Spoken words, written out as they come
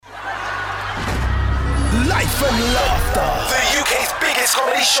life and laughter. The UK's biggest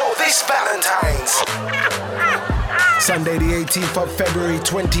comedy show this Valentine's. Sunday the 18th of February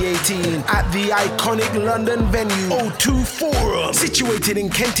 2018 at the iconic London venue O2 Forum, situated in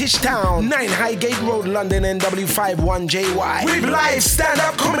Kentish Town, 9 Highgate Road, London, NW51JY. With live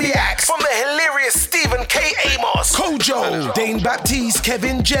stand-up comedy acts From the hilarious Stephen K. Amos, Kojo, Dane Baptiste,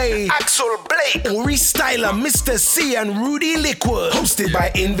 Kevin J, Axel Blake, Ori Styler, Mr. C and Rudy Liquid. Hosted by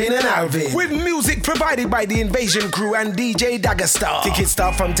Invin and Alvin. With music provided by the Invasion Crew and DJ Daggerstar. Tickets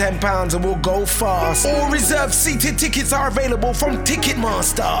start from £10 and will go fast. All reserved seated tickets are available from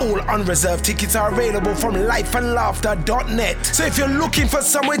Ticketmaster. All unreserved tickets are available from lifeandlaughter.net. So if you're looking for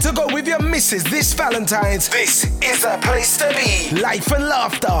somewhere to go with your missus this Valentine's, this is the place to be. Life and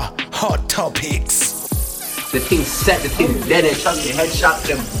Laughter, Hot Topics. The thing set, the thing dead, and trust me, headshot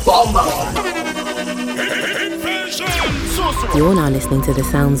them bomber. You're now listening to the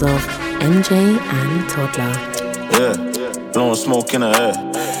sounds of MJ and Toddler. Yeah, blowing smoke in the air.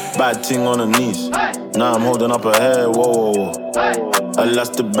 Bad thing on her knees. Now I'm holding up her hair. Whoa, whoa, whoa. I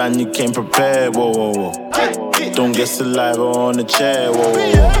lost the band, you came prepared. Whoa, whoa, whoa. Don't get saliva on the chair. Whoa,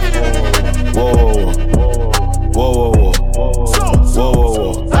 whoa, whoa. Whoa, whoa, whoa. Whoa, whoa,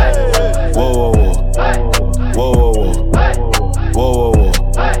 whoa. Whoa, whoa, whoa. Whoa, whoa, whoa. Whoa, whoa, whoa.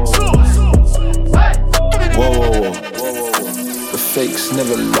 Whoa, whoa, whoa. The fakes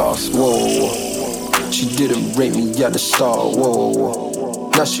never lost. Whoa. She didn't rate me at the start. Whoa.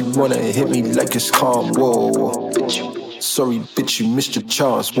 Now she wanna hit me like it's calm. Whoa. Sorry, bitch, you missed your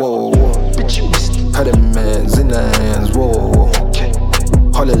chance. Whoa. Had a man's in her hands. Whoa.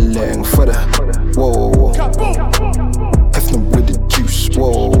 Holler lang for the. Whoa. Hefner with the juice.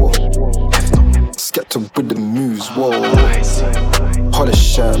 Whoa. Scatter with the muse. Whoa. Holler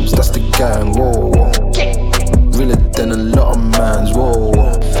shams, that's the gang. Whoa. Realer than a lot of mans. Whoa.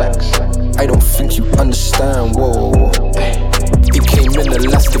 I don't think you understand. Whoa. It came in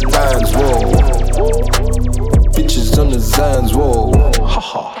elastic bands. Whoa. Bitches on the Zans. Whoa.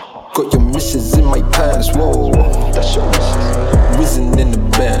 Got your missus in my pants. Whoa. Risen in the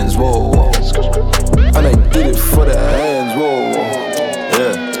bands. Whoa. And I did it for the hands. Whoa.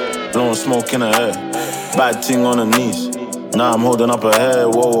 Yeah, blowing smoke in the air. Bad thing on her knees. Now I'm holding up her hair.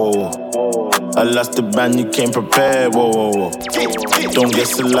 Whoa, whoa, whoa. I lost the band, you came prepared. Whoa, whoa, whoa. Don't get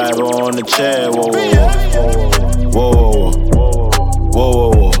saliva on the chair. Whoa, whoa, whoa. Whoa,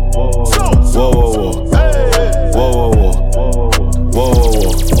 whoa, whoa. Whoa, whoa, whoa. Whoa, whoa, whoa. Whoa, whoa, whoa. Whoa, whoa,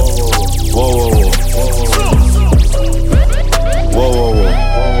 whoa. Whoa, whoa, whoa. Whoa, whoa, whoa.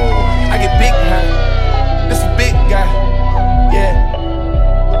 I get big high. This a big guy. Yeah.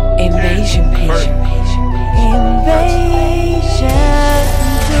 Invasion patient. Invasion.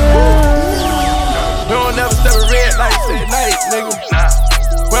 We don't never step at red lights at night, nigga.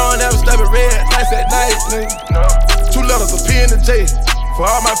 We don't never step at red lights at night, nigga. 2 letters of P and a J for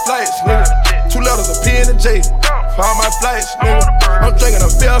all my flights, nigga. 2 letters of P and a J for all my flights, nigga. I'm drinking a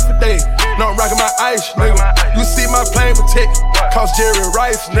fill for day. No, I'm rocking my ice, nigga. You see my plane protect, cost Jerry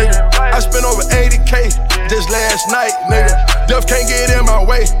Rice, nigga. I spent over 80K just last night, nigga. Death can't get in my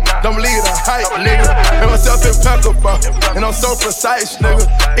way, don't believe the hype, nigga. And myself impeccable, and I'm so precise, nigga.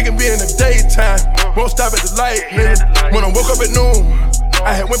 It can be in the daytime, won't stop at the light, nigga. When I woke up at noon,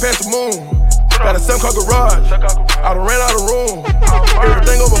 I had went past the moon. Got a 7-car garage, I done ran out of room.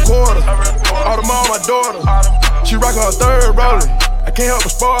 Everything over quarter, all the mom, my daughter. She rockin' her 3rd rolling, I can't help but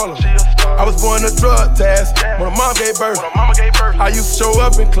spoil her. I was born in a drug task when her mom gave birth. I used to show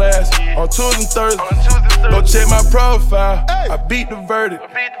up in class on Tuesdays and Thursdays. Go check my profile, I beat the verdict.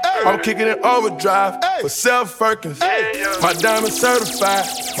 I'm kicking in overdrive for Self Firkins. My diamond certified,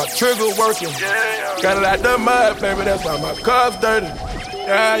 my trigger working. Got it out the mud, baby, that's why my car's dirty.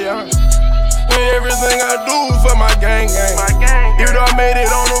 Yeah. Everything I do for my gang. Even though I made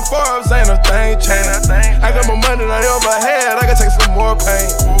it on the Forbes, ain't a thing changed. I got more money than I ever had, I gotta take some more pain.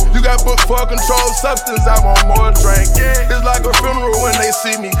 You got booked for a controlled substance, I want more drink. It's like a funeral when they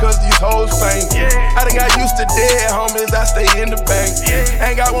see me, cause these hoes faint. I done got used to dead homies, I stay in the bank.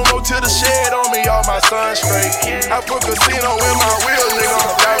 Ain't got one more to the shed on me, all my sons straight. I put casino in my wheels, nigga, on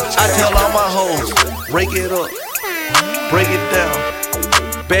the couch. I tell all my hoes, break it up, break it down,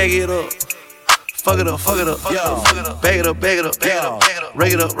 bag it up. Fuck it up, yo. Bag it up, rake it up, bag it up,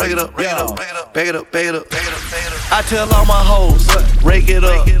 bag it up. I tell all my hoes, rake it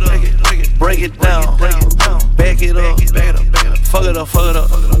up, break it down, bag it up, fuck it up,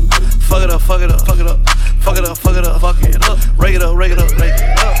 Fuck it up, fuck it up, fuck it up. Fuck it up, fuck it up, fuck it up. Rake it up, rake it up, rake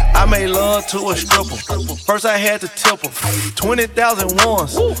it up. I made love to a stripper. First I had to tip her 20,000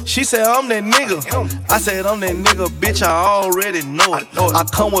 ones. She said I'm that nigga. I said I'm that nigga, bitch. I already know it. I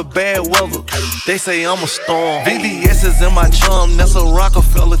come with bad weather. They say I'm a storm. VVS is in my chum. That's a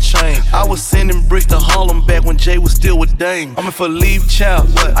Rockefeller chain. I was sending bricks to Harlem back when Jay was still with Dame. I'm in for leave child.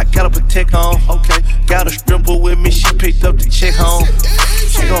 I gotta protect home. Okay. Got a stripper with me. She picked up the check home.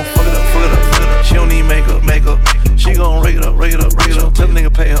 She gon' fuck it up, fuck it up, fuck it up. She don't need makeup. She gon' rake it up, rake it up, rake it up. Tell the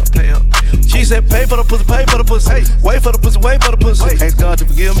nigga pay up, pay up. She said pay for the pussy, pay for the pussy. Hey, wait for the pussy, wait for the pussy. Ask God to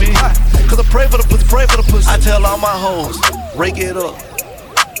forgive me, cause I pray for the pussy, pray for the pussy. I tell all my hoes, rake it up,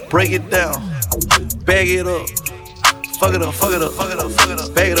 break it down, bag it up. Fuck it up, fuck it up, fuck it up, fuck it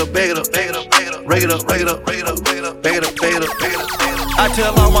up. Bag it up, bag it up, bag it up, bag it up. Rake it up, rake it up, rake it up, rake it up. Bag it up, bag it up, bag it up, bag it up. I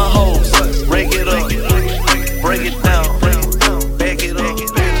tell all my hoes, rake it up, break it down, bag it up.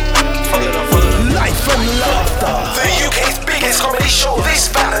 Life from laughter. The UK's biggest comedy show this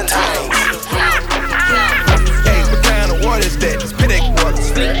Valentine's. Hey, what kind of water is that? It's Pinnacle water.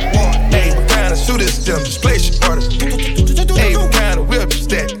 Hey, what kind of suit is them? Display shit water. Hey, what kind of whip is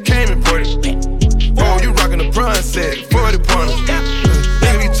that? Came imported. Oh, you rockin' the bronze set, 40 pointers.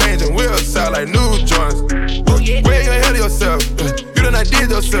 Nigga be changing wheels out like new joints. Where you ahead of yourself? You done not did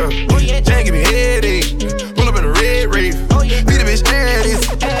yourself. Jane give me headache. Pull up in a red rave. Be the bitch Addis.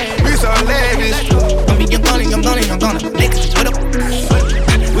 We so lavish. I'm gonna. Niggas, what up?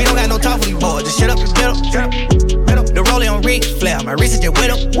 We don't got no time for these boys. Just shut up and get up. The rolling on Ric Flair. My wrist is just wet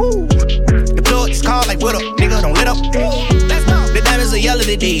up. The plug is called like what up? Nigga, don't let up. The diamonds are yellow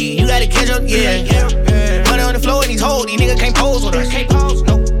today. You gotta catch up, yeah. Money on the floor in these hoes. These niggas can't pose with us.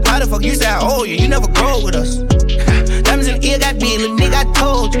 No. Why the fuck you say I owe you? You never grow with us. Diamonds in the ear got big, little nigga, I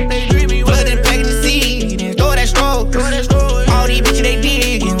told you. Flood in the pack of the seed, and throw that stroke. All these bitches, they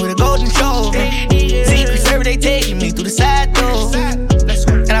digging with a golden show. Secret service, they taking me through the side door.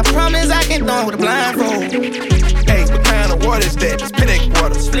 And I promise I can do it with a blindfold. Hey, what kind of water is that? It's Pinnacle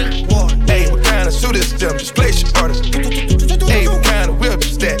water. Hey, what kind of suit is them? Display shit water. Hey, what kind of whip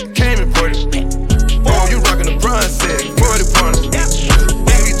is that? Came imported. Oh, you rockin' the bronze set, 40 pointers.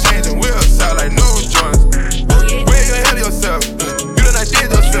 Nigga be changing wheels out like new joints. Where you ahead of yourself? You done not did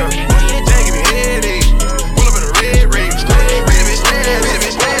yourself. Jane give me headache. Pull up in a red rave. Be the bitch stand, be the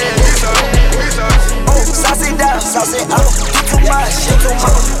bitch stand. Sauce it down, sauce it up. Too much,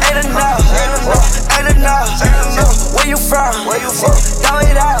 ain't enough. Where you from? Throw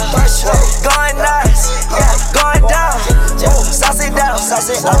it out. Going nuts, yeah, going down. Sauce it down, sauce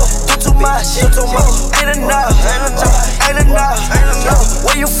it up. Too much, ain't enough.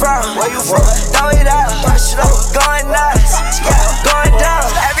 Where you from? Throw it out. Going nuts, yeah, going down.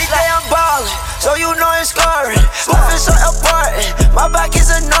 Every day I'm ballin', so you know it's scoring. Moving so important, my back is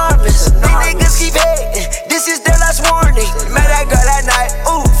enormous. These niggas keep hating, this is their last warning. Met that girl at night,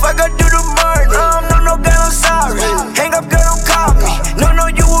 ooh, fuck her through the morning. No, girl, I'm sorry. Hang up, girl, don't call me. No,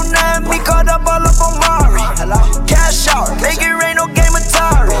 you will not have me caught up all up on Mari. Cash out, make it rain, no game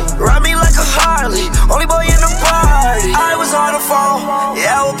Atari. Ride me like a Harley, only boy in the party. I was on the phone,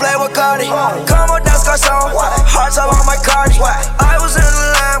 yeah, I will play with Cardi. Come on, that's Garcon, hearts all on my Cardi. I was in the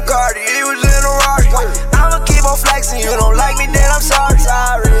Lamb Cardi, he was in the Rari. I'ma keep on flexing, you don't like me, then I'm sorry.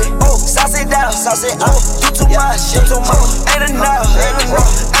 Oh, sauce it down, sauce it up. Too much, ain't enough.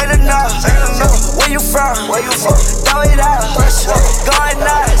 Where you from? Throw it out. Going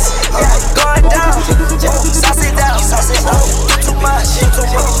nuts, yeah, going down. Sauce it down, sauce it up. Too much,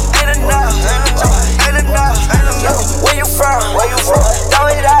 ain't enough. Where you from? Throw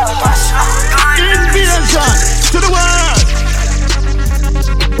it out. Invasion to the world.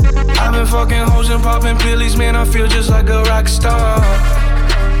 I've been fucking hoes and popping pillies, man, I feel just like a rock star.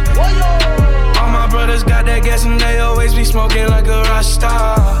 All my brothers got that gas and they always be smoking like a rock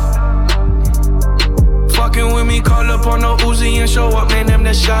star. Fucking with me, call up on no Uzi and show up, man, them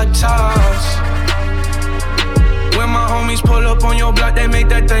the shot toss. When my homies pull up on your block, they make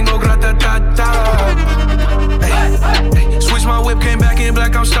that thing go grata-ta-ta. Switch my whip, came back in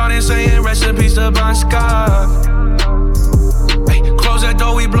black, I'm starting saying recipes to Bon Scott. Close that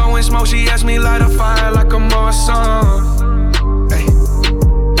door, we blowing smoke, she asked me light a fire like a Marsan.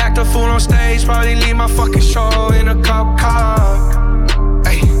 Act a fool on stage, probably leave my fucking show in a cop car.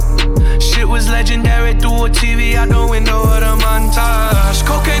 Shit was legendary through a TV out the window of the montage.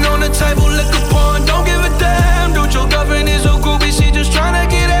 Cocaine on the table, liquor porn, don't give a damn. Dude, your girlfriend is a groupie, she just tryna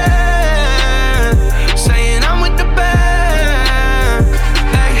get in. Saying I'm with the band.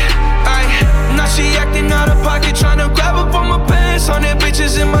 Now she acting out of pocket, tryna grab up on my pants. On their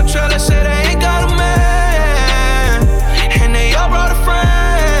bitches in my trailer, say they ain't got a man. And they all brought a friend.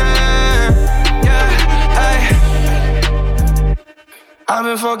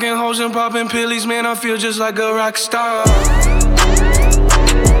 been fucking hoes and popping pillies, man, I feel just like a rock star.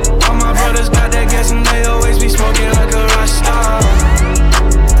 All my brothers got that gas and they always be smoking like a rock star.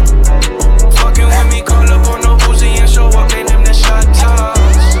 Fucking with me, call up on no Uzi and show up, man, them that shot toss.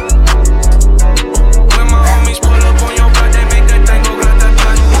 When my homies pull up on your block, they make that thing go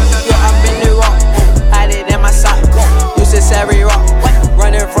grata-ta. Yeah, I've been the rock, had it in my sock. Used to Savvy rock,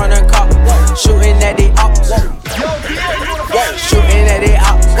 running from the cop, shooting at the ops. Shooting at the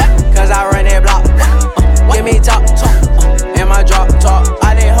ops, cause I run that block. Give me top, and my drop, top.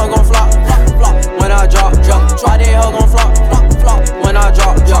 I did hug on flop, flop. When I drop, I did hug on flop, flop. When I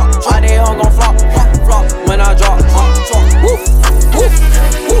drop, I did hug on flop, flop. When I drop, woof, woof,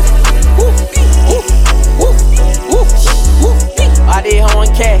 woof, woof, woof, woof, woof, woof. I did hug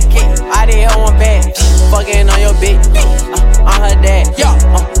on cat, I did hug on bad. Fucking on your bitch, I'm her dad.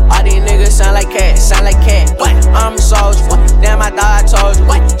 All these niggas sound like cat, I'm a soldier, damn I thought I told you.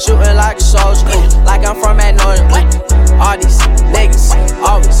 Shooting like a soldier, like I'm from Magnolia. All these niggas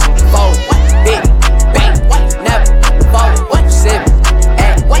always fold, big, bang, never fold. Sip,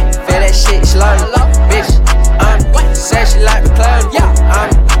 act, feel that shit slowly. Bitch, I'm sexy like the club.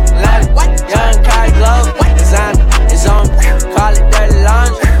 I'm like young Cardi glove. Design is on, call it dirty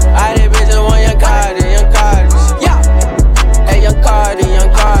laundry. All these bitches want young Cardi, young Cardi. Hey, young Cardi,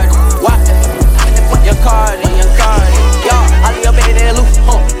 young Cardi. What? Young Cardi, young Cardi. Yo, all of your bitches that loop,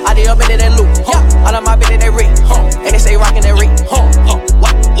 all of your bitches that loop, all of my bitches that rich, and they say rockin' that rich,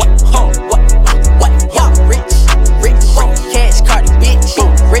 what, yo, rich, cash Cardi, bitch,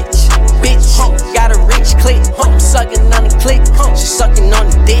 rich, got a rich click, sucking on the click, she sucking on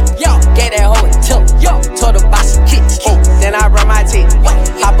the dick, gave that hoe a tip, told her buy some kicks, then I run my teeth,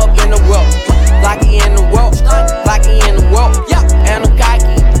 hop up in the world, Blocky in the world, and I'm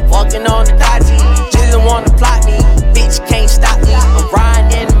cocky, walking on the dodgy, just wanna plot me, bitch can't stop me, I'm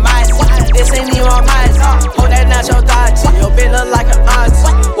riding in the mice, this ain't even my mice, hold that nacho dodgy, your bitch look like an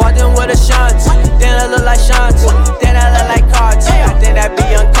auntie, walked in with a shanty, then I look like shanty, then I look like Cartier, I think that be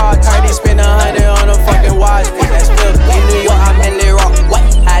young Cartier, they spend 100 on a fucking watch, that's still in New York, I'm in the rock,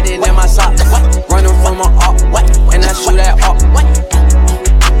 had it in my socks, running from my up, and I shoot that up,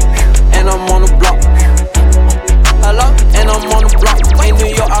 and I'm on the block, hello, and I'm on the block, in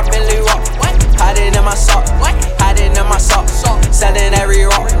New York, I'm in the rock, had it in my sock, had it in my sock, selling every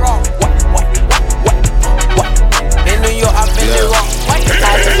rock, in New York, I'm in the rock,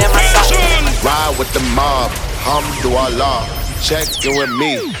 had it in my sock. Ride with the mob, Alhamdulillah, check in with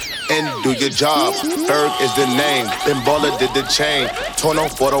me and do your job. Berg is the name, Ben Baller did the chain, Tono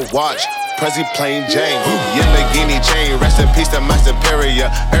for the watch. Prezi plain Jane, Yamagini chain, rest in peace to my superior.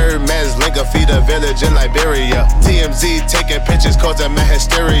 Hermes Linka feed a village in Liberia. TMZ taking pictures causing my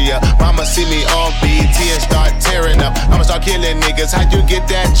hysteria. Mama see me on BET and start tearing up. I'ma start killing niggas, how you get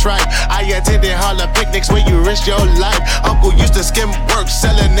that tripe? I attended Harlem picnics where you risk your life. Uncle used to skim work,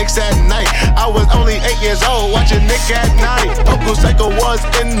 selling nicks at night. I was only 8 years old, watching Nick at night. Uncle Psycho was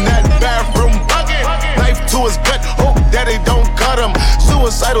in that bathroom bucket. Knife to his gut, hope daddy don't cut him.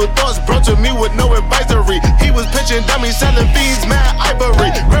 Suicidal thoughts brought to me with no advisory. He was pitching dummies, selling beads, mad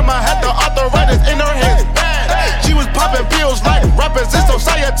ivory. Grandma had the arthritis in her hands, bad. She was popping pills like rappers in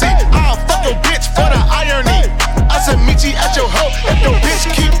society. I'll fuck your bitch for the irony. I said meet you at your hoe if your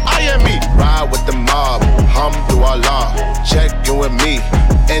bitch keep eyeing me. Ride with the mob, Alhamdulillah, check in with me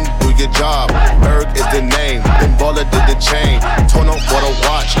and do your job. Berg is the name, Ben Baller did the chain, Tono for the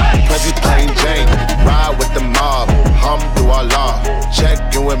watch, Prezi plain Jane. Ride with the mob, Alhamdulillah, check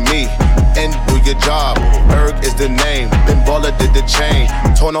in with me and do your job. Berg is the name, Ben Baller did the chain,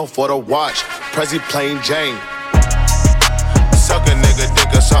 Tono for the watch, Prezi plain Jane. Suck a nigga,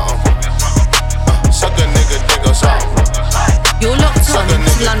 dick or something. Suck a nigga, dick or something. You're locked on to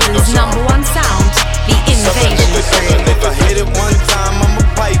London's #1 sound, The Invasion. If I hit it one time, I'm a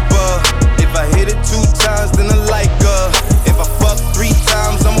piper. If I hit it 2 times, then I like her. If I fuck 3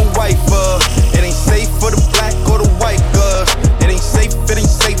 times, I'm a wiper. It ain't safe for the black or the white girl. It ain't safe, it ain't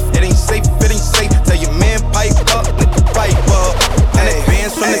safe, it ain't safe, it ain't safe. Tell your man pipe up, nigga pipe up. And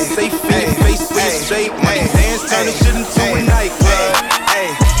advance from the safe in your face for your shape. Money dance, turn the shit into a nightclub.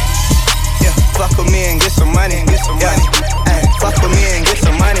 Yeah, fuck with me and get some money, get some money. Fuck with me and get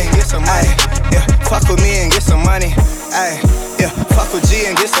some money, get some money. Yeah, fuck with me and get some money. Ay, yeah, fuck with G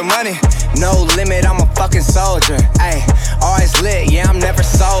and get some money. No limit, I'm a fucking soldier. Ay, always lit, yeah, I'm never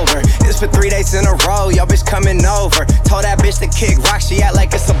sober. This for 3 days in a row, yo bitch coming over. Told that bitch to kick rock, she act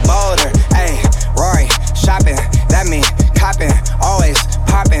like it's a boulder. Ay, Rory, shopping, that mean copping, always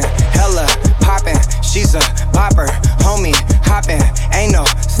popping, hella popping. She's a bopper, homie, hopping, ain't no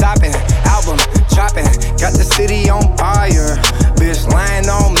stopping. Album dropping, got the city on fire. Bitch lying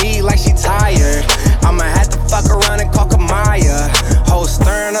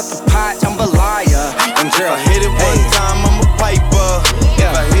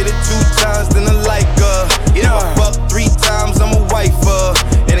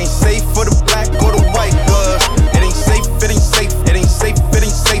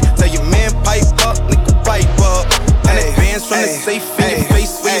in your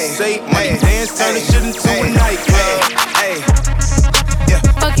face when you say money dance, turn this shit into a nightclub.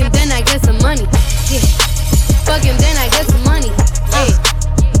 Fuck him, then I get some money. Yeah. Fuck him, then I get some money. Yeah.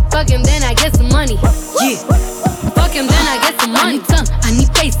 Fuck him, then I get some money. Yeah. Fuck him, then I get some money. I need tongue, I need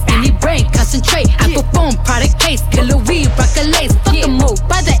face, I need brain, concentrate. I perform product case, killer weed, rock a lace. Fuck the move,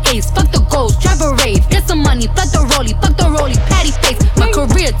 buy the ace, fuck the goals, drive a rave. Get some money, fuck the rollie, patty face. My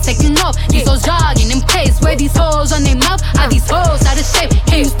career taking off, these hoes jogging in pace. Where these hoes on their mouth, are these hoes out of shape?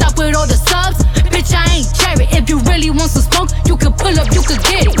 Can you stop with all the subs? Bitch, I ain't cherry. If you really want some smoke, you could pull up, you could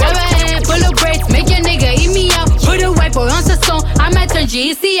get it. Grab a hand full of braids, make your nigga eat me out. Put a white boy on the song, I might turn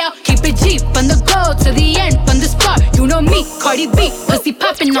GEC out. Keep it G, from the goal to the end, from the start. You know me, Cardi B, pussy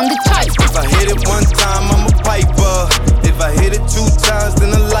popping on the charts. If I hit it one time, I'm a piper. If I hit it 2 times,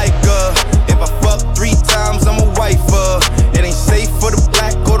 then I like her. If I fuck 3 times, I'm a wifer. It ain't safe for the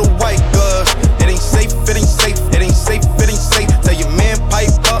black or the white girl. It ain't safe, it ain't safe, it ain't safe, it ain't safe. Tell your man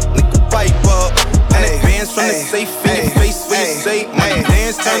pipe up, nigga pipe up. And advance from the safe in your face when you say money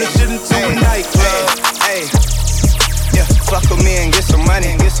dance, turn this shit into a nightclub. Yeah, fuck with me and get some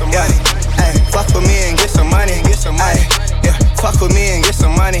money, Ay, fuck with me and get some money, Ay, yeah, fuck with me and get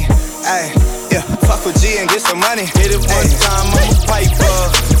some money, Ay, yeah, fuck with G and get some money. Hit it one time, I'm a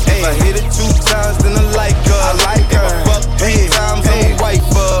piper. If I hit it 2 times, then I like her. If I fuck 3 times, I'm a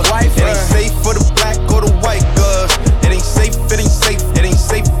wifer. It ain't safe for the black or the white girl. It ain't safe, it ain't safe, it ain't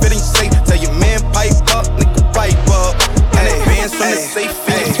safe, it ain't safe. Tell your man pipe up, nigga pipe up. And advance from the safe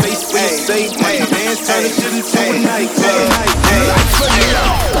in your face when you say money dance, turn this shit into a nightclub.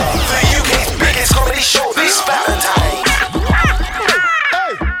 The UK's biggest comedy show this Valentine.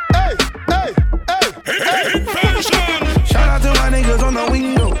 Shout out to my niggas on the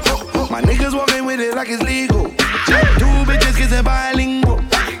window. My niggas walking with it like it's legal. 2 bitches kissing bilingual.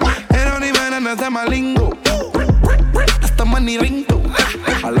 They don't even understand my lingo. That's the money lingo.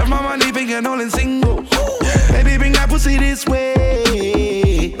 I love my money big and all in singles. Baby, bring that pussy this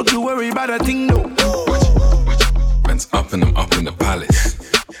way. Don't you worry about a thing, no. Man's up and I'm up in the palace.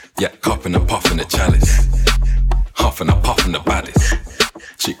 Yeah, cupping and puffing the chalice. Huffing and puffing the baddest.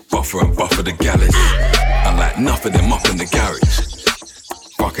 Chick buffer and buffer the gallus. I like enough of them up in the garage.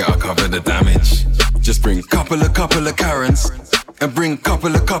 Fuck it, I'll cover the damage. Just bring couple of Karens. And bring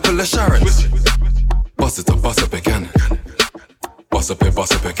couple of Sharons. Bust it up a cannon. Bust up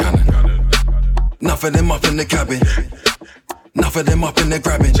a cannon. Enough of them up in the cabin. Enough of them up in the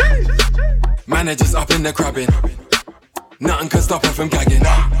grabbing. Managers up in the crabbing. Nothing can stop her from gagging.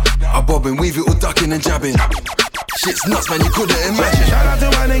 I bob and weave it all ducking and jabbing. Shit's nuts, man, you couldn't imagine. Shout out to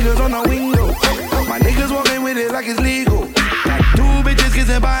my niggas on the window. My niggas walking with it like it's legal. 2 bitches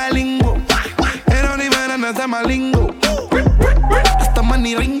kissing bilingual. They don't even understand my lingo. That's the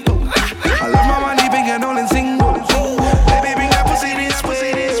money lingo. I love my money big and all in singles. Baby, bring that pussy this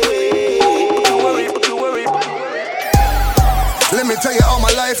way. Don't you worry. Let me tell you how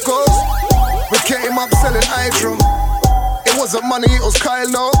my life goes. We came up selling hydro. It wasn't money, it was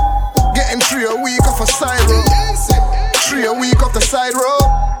Kylo. Getting 3 a week off a side road. 3 a week off the side road.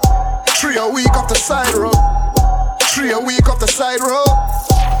 3 a week off the side road. 3 a week off the side road.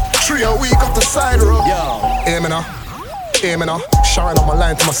 3 a week off the side road. Aim me now. Shine on my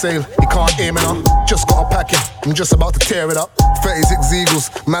line to my sail. You can't aim me now. Just got a packet. I'm just about to tear it up. 36 Eagles,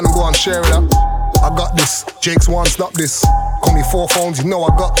 man, go and share it up. I got this. Jake's one, stop this. Call me 4 phones, you know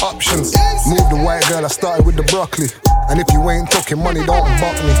I got options. Move the white girl, I started with the broccoli. And if you ain't talking money, don't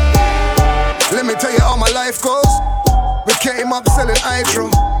buck me. Let me tell you how my life goes. We came up selling hydro.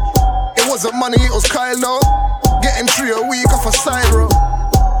 It wasn't money, it was Kylo. Getting 3 a week off a side road.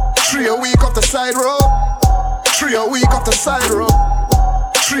 3 a week off the side road. 3 a week off the side road.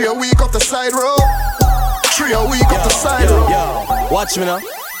 3 a week off the side road. 3 a week off the side road. Watch me now.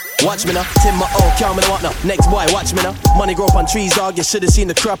 Watch me now. Tim my old cow me what now. Next boy, watch me now. Money grow up on trees, dog. You should've seen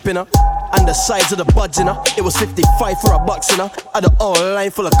the crap in her. And the sides of the buds in her. It was 55 for a box in her. Had the whole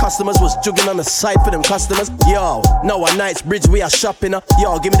line full of customers. Was jugging on the side for them customers. Yo, now a night's bridge we are shopping her.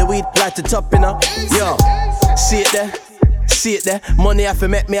 Yo, give me the weed, light it up in her. Yo, see it there. See it there. Money have to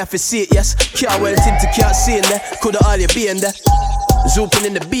make me have to see it, yes. Can't well think to can't see in there. Coulda all you be in there. Zooping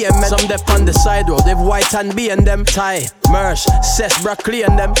in the BM, some deaf on the side road. They've white and B and them. Thai, Mersh, Cess, broccoli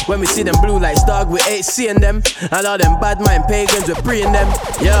and them. When we see them blue lights, dog, we ain't seeing them. And all them bad mind pagans, we're preying them.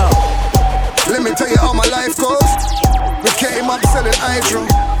 Yo. Let me tell you how my life goes. We came up selling hydro.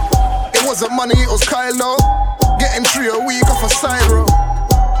 It wasn't money, it was Kylo. Getting 3 a week off a side road.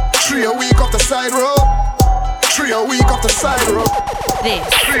 3 a week off the side road. 3 a week off the side road. This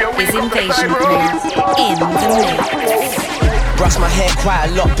is Invasion Crew in the mix. Brush my hair quite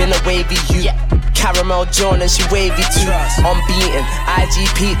a lot, been a wavy you. caramel John and she wavy too. Unbeaten, IG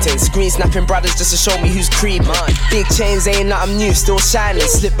Peaton, screen snapping brothers just to show me who's creeping. Big chains ain't nothing new, still shining.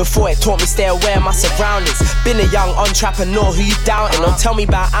 Slip before it taught me stay aware of my surroundings. Been a young entrepreneur, who you doubting? Don't tell me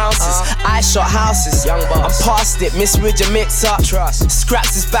about ounces. I shot houses, I'm past it. Misread your mix up.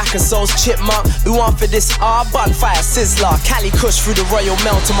 Scraps is back and soul's chipmunk. Who want for this bonfire sizzler? Cali Kush through the Royal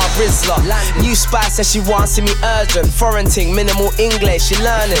Mail to my Rizzler. New spy says she wants me urgent. Foreign ting, minimal English, she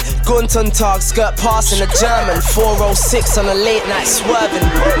learning. Gunton tag, skirt passing a German. 406 on a late night swerving.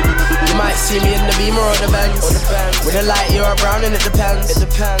 You might see me in the Beamer or the Benz. With a light, you're a brown and it depends.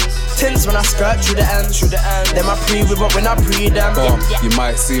 Tints when I skirt through the end. Then I pre with but when I pre them. You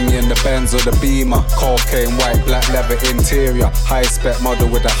might see me in the Benz or the Beamer. Cocaine, white, black leather interior. High spec model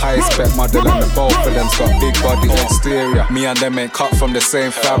with a high spec model. And the both of them's got big body exterior. Me and them ain't cut from the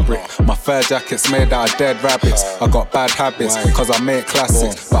same fabric. My fur jacket's made out of dead rabbits. I got bad habits cause I make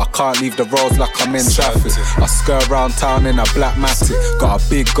classics. But I can't leave the roads like I'm in traffic. I skirt around town in a black Matic. Got a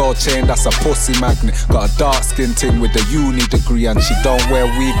big gold chain that's a pussy magnet. Got a dark skin ting with a uni degree. And she don't wear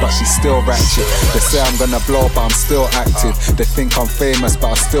weed but she still ratchet. They say I'm gonna blow but I'm still active. They think I'm famous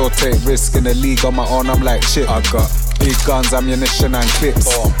but I still take risks. In the league on my own I'm like shit. I got big guns, ammunition and clips.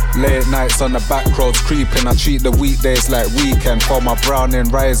 Late nights on the back roads creeping. I treat the weekdays like weekend. For my browning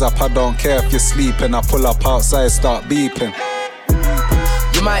rise up, I don't care if you're sleeping. I pull up outside, start beeping.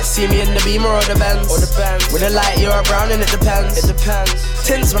 You might see me in the Beamer or the Benz. With a light, you're a brown and it depends.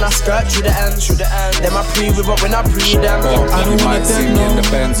 Tints when I skirt through the end. Then I pre with but when I pre them. You might see me in the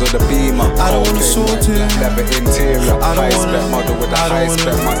Benz or the Beamer. I don't wanna sort it. Leather interior. High spec model with a high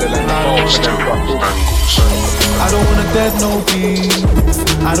spec model and the both. I don't wanna dead no beef.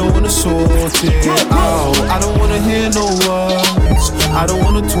 I don't wanna sort it out. I don't wanna hear no words. I don't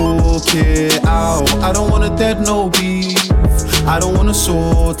wanna talk it out. I don't wanna dead no beef. I don't wanna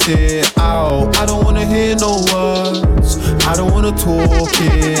sort it out. I don't wanna hear no words. I don't wanna talk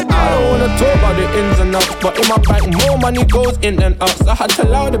it out. I don't wanna talk about the ins and outs, but in my bank more money goes in than out. I had to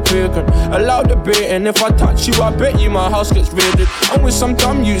allow the bacon, allow the baiting. If I touch you, I bet you my house gets raided. I'm with some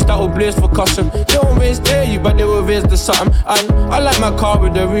dumb youths that will blaze for custom. They won't raise dare you, but they will raise the something. And I like my car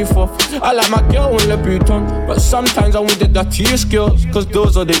with the roof off. I like my girl with Louboutin. But sometimes I want the dirtiest girls, cause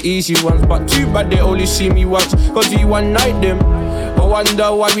those are the easy ones. But too bad they only see me once, cause we one night them. I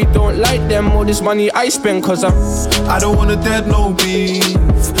wonder why we don't like them. All this money I spend cause I don't wanna dead no beef.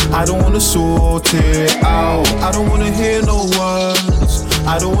 I don't wanna sort it out. I don't wanna hear no words.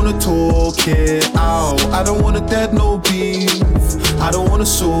 I don't wanna talk it out. I don't wanna dead no beef. I don't wanna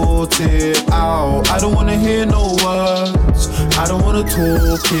sort it out. I don't wanna hear no words. I don't wanna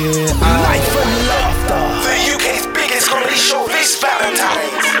talk it out. Life and laughter. The UK's biggest comedy show this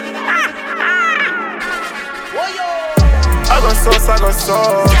Valentine's. I got sauce, I got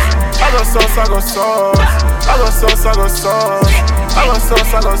sauce. I got sauce, I got sauce. I got sauce, I got sauce. I got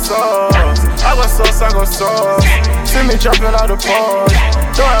sauce, I got sauce. I got sauce, I got sauce. See me jumping out the pod.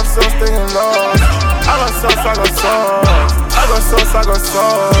 Don't have sauce, staying lost. I got sauce, I got sauce. I got sauce, I got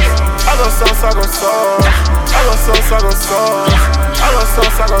sauce. I got sauce, I got sauce. I got sauce, I got sauce. I got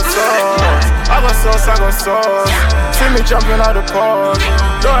sauce, I got sauce. I got sauce, I got sauce. See me jumping out the pod.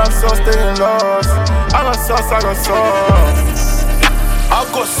 Don't have sauce, staying lost. I got sauce, I got sauce. I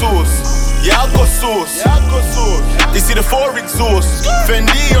got sauce, yeah I got sauce. You see the 4 exhaust,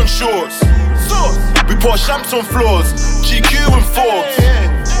 Fendi on shorts. We pour champs on floors, GQ and Forbes.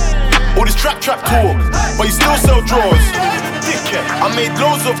 All this trap talk, but you still sell drawers. I made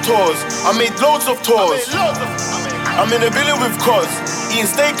loads of tours, I'm in a villa with cos, eating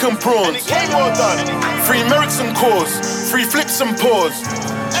steak and prawns. Free merits and cause, free flips and paws.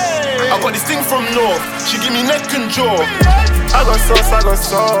 I got this thing from north, she give me neck and jaw. I got sauce, I got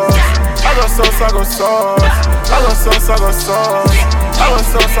sauce. I got sauce, I got sauce. I got sauce, I got sauce. I got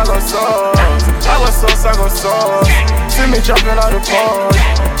sauce, I got sauce. I got sauce, I got sauce. See me jumping out the pod.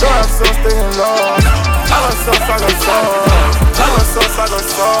 Don't have sauce, staying lost. I got sauce, I got sauce. I got sauce, I got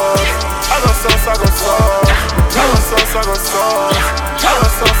sauce. I got sauce, I got sauce. I got sauce, I got sauce. I got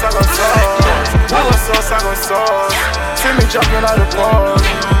sauce, I got sauce. I got sauce, I got sauce. See me jumping out the pod.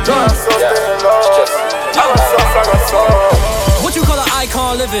 Don't have sauce, staying lost. I got sauce, I got sauce. What you call an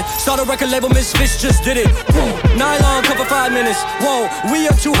icon living? Start a record label, Misfits just did it. Nylon cover 5 minutes. Whoa, we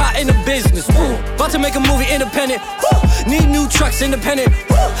are too hot in the business. About to make a movie independent. Need new tracks independent.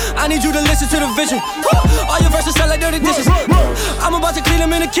 I need you to listen to the vision. All your verses sound like dirty dishes. I'm about to clean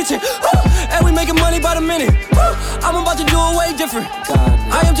them in the kitchen. And we making money by the minute. I'm about to do it way different.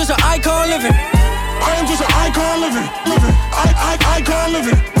 I am just an icon living. I am just an icon living. I icon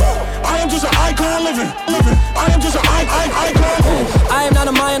living. I am just an icon living. I am just an icon. I am not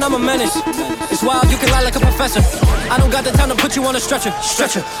a Mayan, I'm a menace. It's wild, you can lie like a professor. I don't got the time to put you on a stretcher.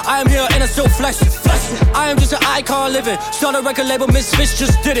 I am here and I'm still flexing. I am just an icon living. Start a record label, Misfits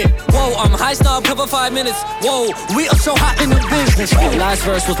just did it. Whoa, I'm high snob, cover 5 minutes. Whoa, we are so hot in the business. Last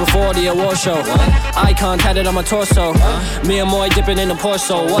verse was before the award show. Icon tatted on my torso. Me and Moy dipping in the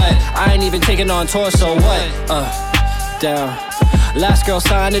Porto. What? I ain't even taking on torso. What? Down. Last girl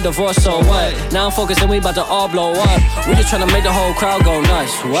signed a divorce, so what? Now I'm focused and we about to all blow up. We just tryna make the whole crowd go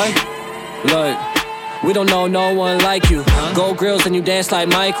nuts. What? Look, we don't know no one like you. Gold grills and you dance like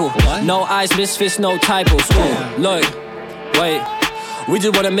Michael. No eyes, misfits, no typos. Look, wait. We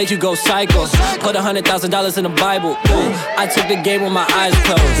just wanna make you go psycho. Put $100,000 in the Bible. I took the game with my eyes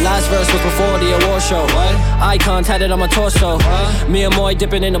closed. Last verse was before the award show. Icon tatted on my torso. Me and Moy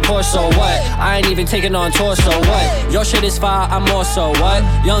dipping in the Porto. What? I ain't even taking on torso. What? Your shit is fire, I'm more so. What?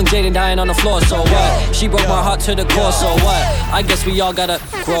 Young Jaden dying on the floor. So what? She broke my heart to the core. So what? I guess we all gotta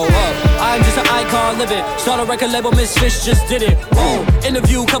grow up. I'm just an icon living. Start a record label, Misfits just did it. Whoa.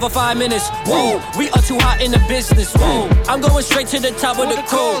 Interview cover 5 minutes. Whoa. We are too hot in the business. Whoa. I'm going straight to the top with the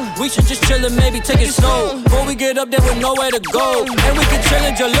cool. We should just chill and maybe take it slow. Before we get up there with nowhere to go. And we can chill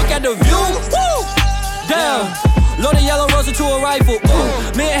and just look at the view. Woo! Damn. Load a yellow rose into a rifle.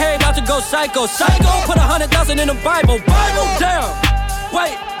 Me and Harry about to go psycho. Put 100,000 in the Bible. Damn.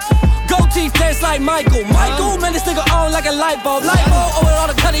 Wait. Gold teeth dance like Michael. Man, this nigga on like a light bulb. Oh, with all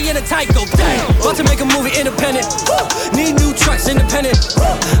the cutty in a Tyco. Damn. About to make a movie independent. Need new trucks independent.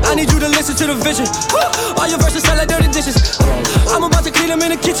 I need you to listen to the vision. All your verses sound like dirty dishes. I'm about to clean them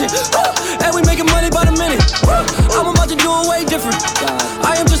in the kitchen. And we making money by the minute. I'm about to do it way different.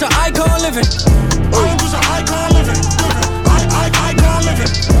 I am just an icon living. I am just an icon living. Icon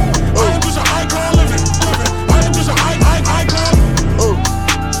living. I am just an icon living. I am just an icon.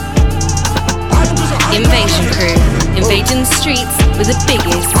 Invasion Crew, invading the streets with the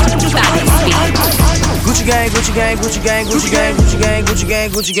biggest, baddest beat. Gucci gang, Gucci gang, Gucci gang, Gucci gang, Gucci gang, Gucci gang,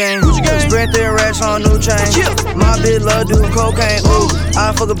 Gucci gang, Gucci gang. Spread their racks on new chain. My bitch love doing cocaine. Ooh,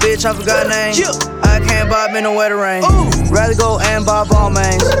 I fuck a bitch, I forgot name. I can't buy me no wetter rain. Rather go and buy ball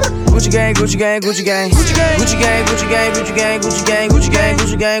mains. Gucci gang, Gucci gang, Gucci gang, Gucci gang, Gucci gang, Gucci gang, Gucci gang, Gucci gang, Gucci gang,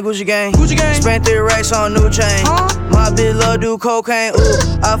 Gucci gang, Gucci gang, Gucci gang. Spent their racks on new chain. My bitch love do cocaine.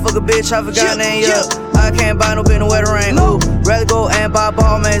 Ooh, I fuck a bitch, I forgot name. Yeah, I can't buy no bitch no wetter rain. Ooh, rather go and buy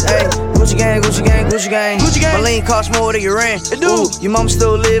ball mains. Ayy, Gucci gang, Gucci gang, Gucci gang, Gucci gang. My lean cost more than your rent. Ooh, your mama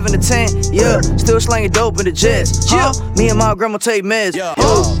still live in the tent. Yeah, still slanging dope in the jets. Yeah, me and my grandma take meds.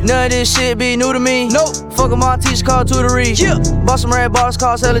 Ooh, none of this shit be new to me. Nope. Fuck my teacher called tutory. Yeah, bought some red bottles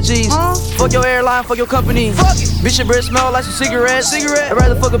cost hella G's. Fuck your airline, fuck your company. Fuck it. Bitch, your breath smell like some cigarettes. I'd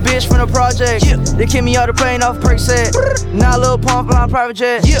rather fuck a bitch from the project. Yeah. They kick me out the plane off Percocet. Now Lil Pump flying private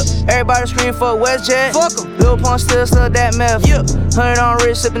jet. Yeah. Everybody scream for WestJet. Fuck em. Lil Pump still that meth. Yeah. 100 on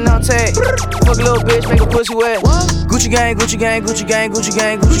wrist, sippin' on tag. Fuck a little bitch, make a pussy wet. What? Gucci gang, Gucci gang, Gucci gang, Gucci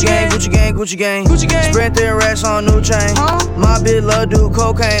gang, Gucci gang, Gucci gang, Gucci gang, Gucci gang. Spread their racks on new chain. My bitch love do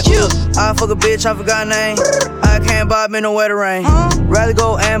cocaine. Yeah. I fuck a bitch, I forgot name. I can't buy me no wetter rain. Rather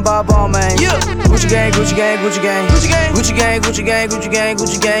go and buy ball main. Yeah. Gucci gang, Gucci gang, Gucci gang, Gucci gang, Gucci gang, Gucci gang, Gucci gang,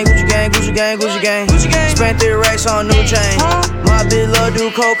 Gucci gang, Gucci gang, Gucci gang, Gucci gang, Gucci gang. Spent their racks on new chain. My bitch love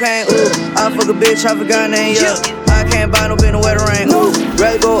do cocaine. Ooh, I fuck a bitch, I forgot name. Yeah. I can't buy no bitch no wetter rain. Ooh,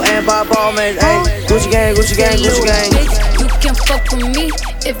 rather go and buy ball mains. Ayy, Gucci gang, Gucci gang, Gucci gang. You can fuck with me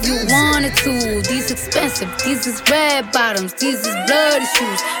if you wanted to. These expensive, these is red bottoms, these is bloody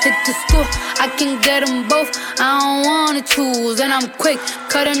shoes. Hit the store, I can get them both. I don't wanna choose, and I'm quick,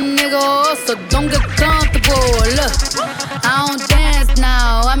 cut a nigga off, so don't get comfortable. Look, I don't dance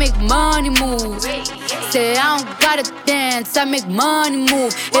now, I make money move. Say I don't gotta dance, I make money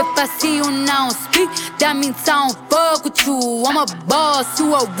move. If I see you now speak, that means I don't fuck with you. I'm a boss,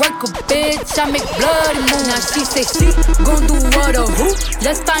 you a worker, bitch. I make bloody move. Now she say she gon' do what or who?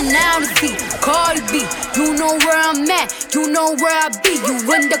 Let's find out and see. Cardi B, you know where I'm at, you know where I be. You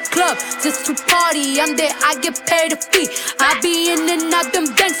in the club just to party. I'm there, I get paid a fee. I be in and out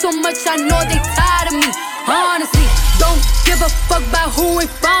them banks so much, I know they tired of me. Honestly, don't give a fuck about who in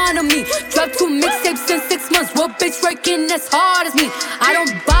front of me. Drop 2 mixtapes in 6 months. What bitch working as hard as me? I don't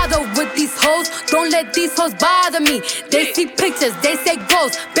bother with these hoes. Don't let these hoes bother me. They see pictures, they say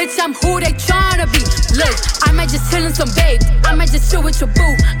goals. Bitch, I'm who they tryna be. Look, I might just chill in some babe. I might just chill with your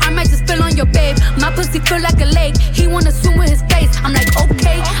boo. I might just spill on your babe. My pussy feel like a lake. He wanna swim with his face. I'm like,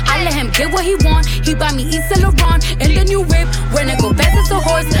 okay. I let him get what he want. He buy me East Saint Laurent and the new whip. When I go fast as a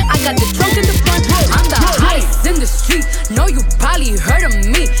horse, I got the trunk in the front. I'm the hottest in the street. Know you probably heard of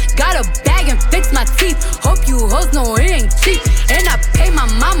me. Got a bag and fix my teeth. Hope you hoes know it ain't cheap.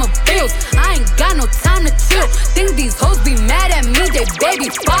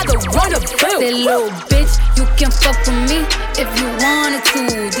 Said, little bitch, you can fuck with me if you wanted to.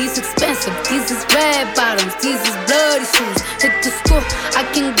 These expensive, these is red bottoms, these is bloody shoes. Hit the school, I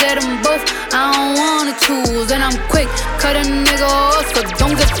can get them both, I don't wanna choose. And I'm quick, cut a nigga off, so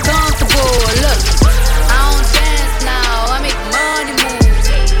don't get comfortable. Look, I don't dance now, I make money move.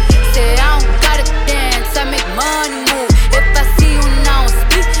 Say I don't gotta dance, I make money move. If I see you now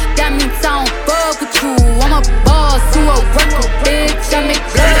speak, that means I don't fuck with you. I'm a boss, you a worker, bitch, I make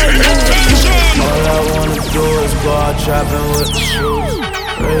bloody moves. All I wanna do is go out trapping with the shoes.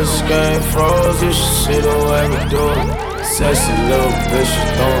 Wrist game froze, you should see the way we do it. Sexy little bitch, you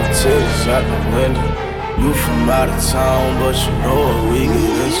throwing titties out the window. You from out of town, but you know what we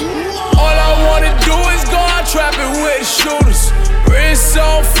get into. All I wanna do is go out trapping with the shooters. Wrist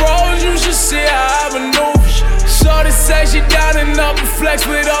on froze, you should see how I maneuver. Shorty say she down and up and flex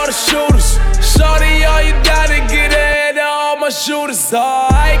with all the shooters. Shorty, all you gotta get ahead of all my shooters. Oh,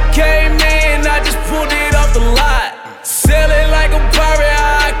 I came in, I just pulled it off the lot. Sailing like a pirate,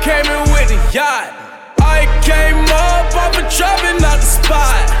 I came in with a yacht. I came up off a trapping out the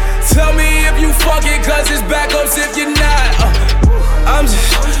spot. Tell me if you fuck it, cause it's backups if you're not. I'm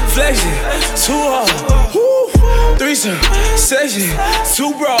just flexing, too hard. Threesome, section,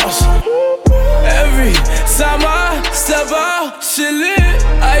 2 bras. Every time I step out, shit lit.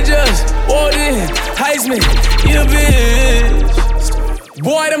 I just walked in, Heisman, you bitch.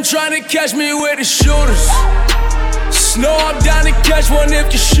 Boy, I'm trying to catch me with the shooters. Snow, I'm down to catch one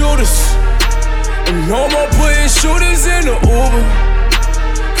if you shoot us. And no more putting shooters in the Uber.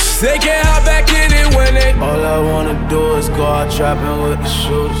 They can't hop back in it when they. All I wanna do is go out trapping with the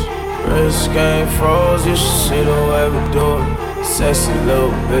shooters. Wrist game froze, you should see the way we do it. Sexy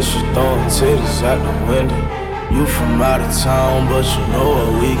little bitch, you throwing titties out the window. You from out of town, but you know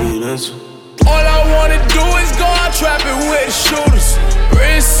what we get into. All I wanna do is go out trapping with the shooters.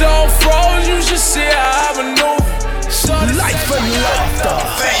 Wrist on froze, you should see how I maneuver. Life and laughter.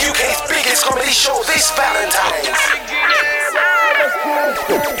 The UK's biggest comedy show this Valentine's.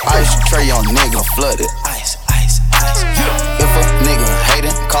 Ice tray on nigga flooded. Ice, ice, ice. If a nigga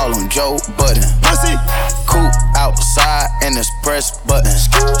hatin', call him Joe Budden. Coop outside and it's press button.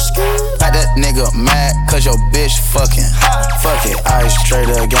 Got that nigga mad cause your bitch fucking. Fuck it, ice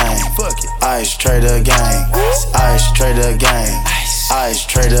trader gang. Ice trader gang. Ice trader gang. Ice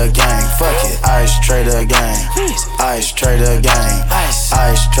trader gang. Fuck it, ice trader gang. Ice trader gang.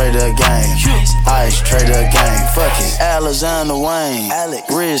 Ice trader gang. Ice trader gang. Fuck it, Alexander Wayne.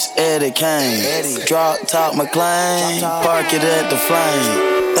 Wrist Eddie Kane. Drop top McLean. Park it at the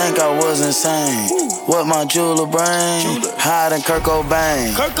Flame. Think I was insane. What my jeweler brain? Hiding Kurt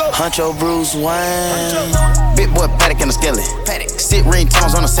Cobain. Huncho Bruce Wayne. Big boy Paddock in the skelly. Sit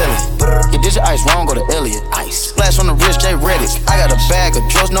ringtones on the celly. You did your ice wrong, go to Elliot. Splash on the wrist, Jay Reddick. I got a bag of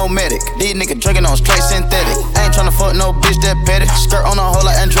drugs, no medic. These niggas drinking on straight synthetic. I ain't tryna fuck no bitch that petty. Skirt on a hole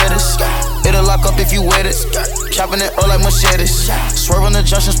like Andretti's. It'll lock up if you wet it. Chopping it up like machetes. Swerve on the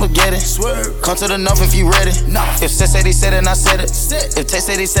junction spaghetti. Come to the north if you ready. If Seth said he said it, and I said it. If Tay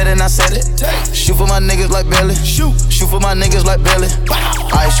said he said it, and I said it. Shoot for my niggas like Belly. Shoot for my niggas like Belly.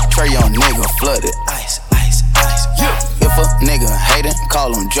 Ice tray on nigga flooded. Ice, ice, ice. If a nigga hatin',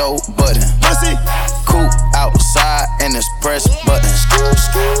 call him Joe Budden. Coop outside and it's press button.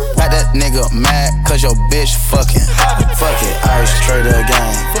 Got that nigga mad cause your bitch fucking. Fuck it, ice trader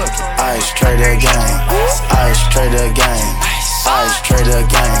gang. Ice trader gang. Ice trader gang. Ice trader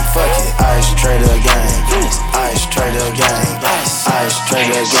gang. Fuck it, ice trader gang. Ice trader gang. Ice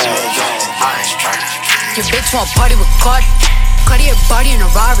trader gang. Ice trader gang. Your bitch want party with Cardi. Cardi a body in a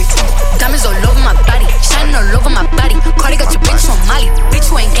Rari. Diamonds all over my body, shining all over my body. Cardi got your bitch on Molly. Bitch,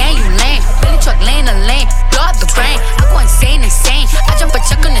 you ain't gang, you lame. Billy truck laying the lane, blow up the brain. I go insane. I jump a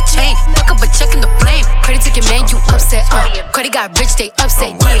check on the chain, fuck up a check in the flame. Cardi took your man, you upset. Cardi got rich, they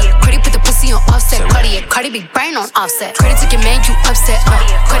upset. Yeah, Cardi put the pussy on offset. Cardi big brain on offset. Cardi took your man, you upset.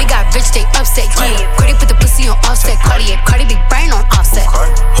 Cardi got rich, they upset. Yeah, Cardi put the pussy on offset. Cardi big brain on offset.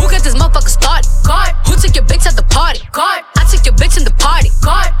 Who got this motherfucker started? God. Who took your bitch at the party? God. I took your bitch in the party.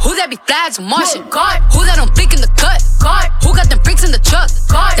 God. Who that be flags and Martian? God. Who that don't flick in the cut? God. Who got them freaks in the truck?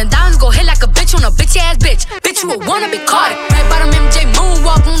 God. Then diamonds go hit like a bitch on a bitch ass bitch. Bitch, you a wanna be Cardi. Red bottom MJ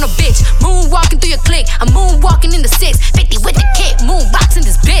moonwalk on a bitch. Moonwalking through your clique. I'm moonwalking in the 650 with the kick. Moonboxing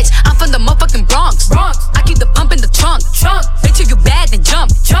this bitch. I'm from the motherfucking Bronx. I keep the pump in the trunk. Bitch, if you bad, then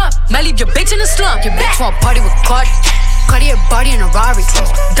jump. Might leave your bitch in the slump. Your bitch want party with Cardi. Cardi a body in a Rari.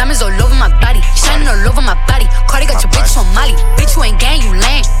 Diamonds all over my body, shining all over my body. Cardi got your bitch on Molly. Bitch, you ain't gang, you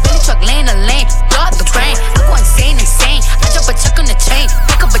lame. Billy truck laying the lane, blow up the brain. I go insane. I jump a check on the chain,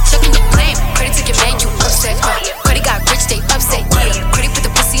 fuck up a check in the flame. Cardi took your man, you upset. Cardi got rich, they upset. Yeah, Cardi put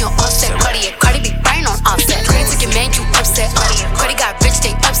the pussy on offset. Cardi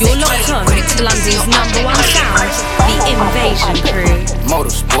London's #1 sound, the Invasion Crew.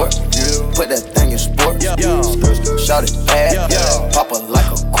 Motorsport, put that thing in sport. Shout it bad, pop it like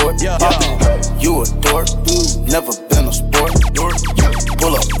a court. You a dork, never been a sport.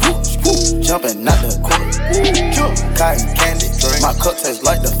 Pull up, jumping out the court. Cotton candy, my cup tastes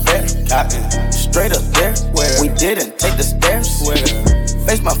like the fair. Straight up there, we didn't take the stairs.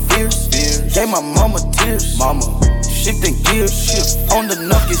 Face my fears, gave my mama tears. Shifting gears, on the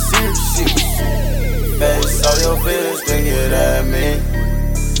nuff get serious. Face all your fears, then get at me.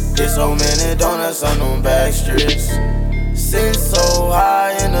 There's so many donuts on them back streets. Sit so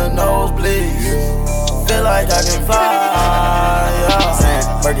high in the nosebleeds. Feel like I can fly, yeah.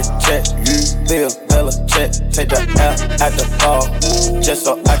 Sandberg check, Bill Bella check. Take the L at the ball, just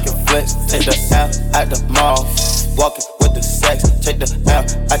so I can flex. Take the L at the mall, walking with the sex. Take the L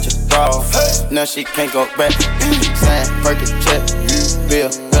at your bra, now she can't go back. Sandberg check, Bill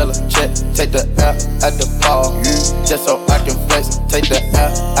Bella check. Take the L at the ball, just so I can flex. Take the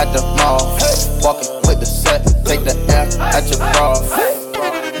L at the mall, walking with the set. Take the L at your bra.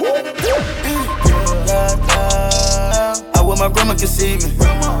 I wish my grandma could see me.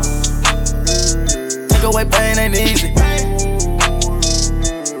 Take away pain ain't easy.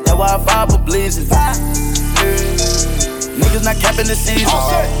 That's why I vibe with blizzards. Niggas not capping the season.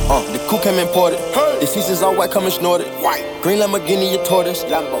 The coupe came imported. The seasons all white, coming snorted. Green Lamborghini, a tortoise.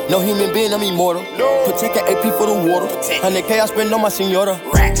 No human being, I'm immortal. Protect an AP for the water. 100K I spend on my senora.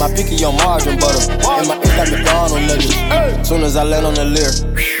 My picky on margarine butter. And my ink like McDonald's niggas. Soon as I land on the Lear,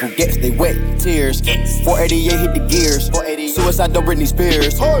 who gets they wet tears. 488 hit the gears. Suicide don't Britney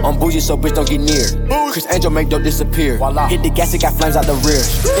Spears. I'm bougie, so bitch don't get near. Chris Angel make dope disappear. Hit the gas, it got flames out the rear.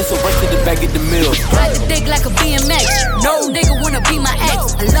 It's a race to the back of the mill. Ride the dick like a BMX. No nigga wanna be my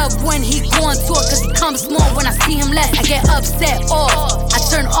ex. I love when he going to it, cause he comes small when I see him less. I get upset off, I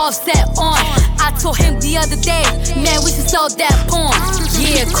turn offset on. I told him the other day, man, we should sell that porn.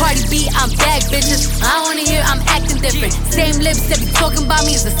 Yeah, Cardi B, I'm back, bitches. I wanna hear I'm acting different. Same lips that be talking about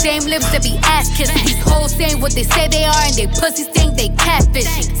me is the same lips that be ass kissing. These hoes saying what they say they are and they pussies think they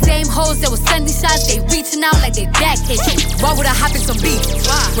catfishing. Same hoes that was sending shots, they reaching out like they back itching. Why would I hop in some beef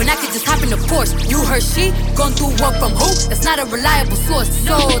when I could just hop in the Porsche? You heard she gon' do work from who? That's not a reliable source.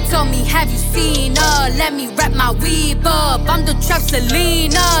 So tell me, have you seen her? Let me wrap my weave up. I'm the trap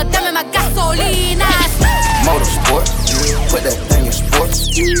Selena, dame ma gasolina. Motorsport, put that thing in sports.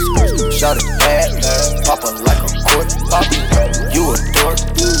 Shout it bad, pop it like a court. You a dork,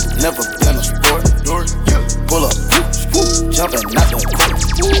 never been a sport. Pull up, jumping out the court.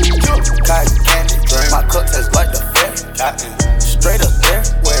 Cotton candy, my cup tastes like the fair. Straight up there,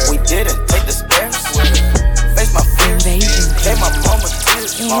 we didn't take the stairs. Face my fears, gave my mama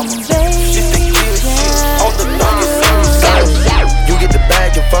tears. Shifting gears, on the nuggets. You get the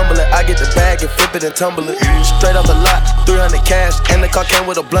bag and fumble it, I get the bag and flip it and tumble it. Straight off the lot, 300 cash, and the car came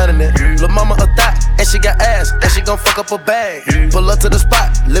with a blunt in it. Lil' mama a thot, and she got ass, and she gon' fuck up a bag. Pull up to the spot,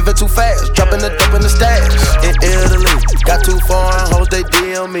 living too fast, dropping the dope in the stash. In Italy, got too foreign hoes, they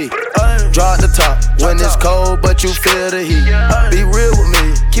DM me. Draw at the top, when it's cold, but you feel the heat. Be real with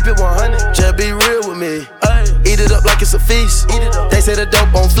me, keep it 100, just be real with me. Eat it up like it's a feast, they say the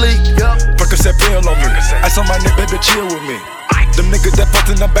dope on fleek. Percocet pill on me, ice on my neck, baby, chill with me. Them niggas that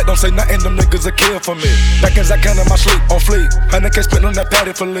post in the back don't say nothing, them niggas a kill for me. Back as I can in my sleep, on fleek. 100K spent on that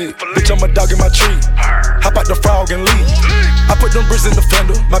patty for lead. Bitch, I'm a dog in my tree. Hop out the frog and leave. I put them bricks in the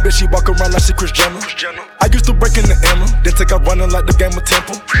fender. My bitch, she walk around like she Kris Jenner. I used to break in the Emma, then take out running like the game of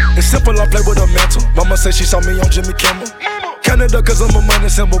Temple. It's simple, I play with a mantle. Mama say she saw me on Jimmy Kimmel. Canada, cause I'm a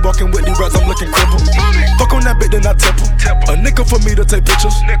money symbol. Walking with these rats, I'm looking crippled. Fuck on that bitch, then I temple. A nickel for me to take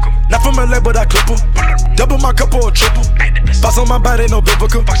pictures. Not from LA, but I clip her. Double my cup or a triple. Box on my body, no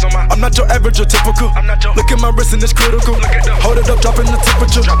biblical. I'm not your average or typical. Look at my wrist and it's critical. Hold it up, dropping the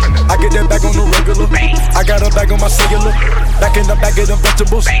temperature. I get that bag on the regular. I got a bag on my cellular. Back in the bag of them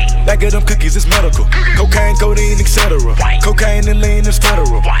vegetables. Bag of them cookies, it's medical. Cocaine, codeine, etc. Cocaine and lean is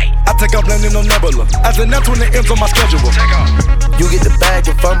federal. I take off landing on Nebula. As an F when it ends on my schedule. You get the bag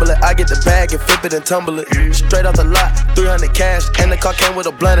and fumble it, I get the bag and flip it and tumble it. Straight off the lot, 300 cash, and the car came with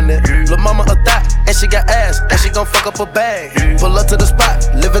a blunt in it. Lil' mama a thot, and she got ass, and she gon' fuck up a bag. Pull up to the spot,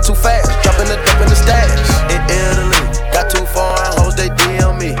 living too fast, dropping the dope in the stash. In Italy, got too foreign hoes, they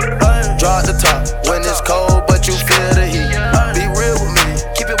DM me. Draw at the top, when it's cold, but you feel the heat. Be real with me,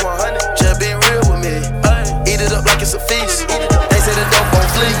 keep it 100, just be real with me. Eat it up like it's a feast, they say the dope on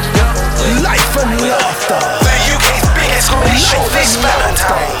fleek. Life and laughter. The UK's biggest comedy show this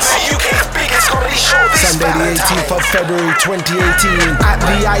Valentine's. The UK's biggest comedy show this Sunday the 18th of February 2018 at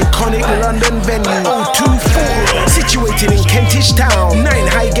the iconic London venue O2 Forum, situated in Kentish Town, 9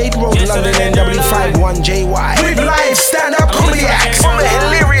 Highgate Road, London. London NW51JY. With live stand-up comedy acts from the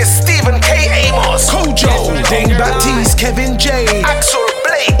hilarious Stephen K. Amos, Kojo, Dane Baptiste, Kevin J, Axel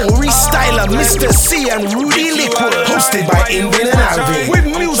Blake, Ori Styler, Mr. C, and Rudy Liquid. Hosted by Invin and Alvin. With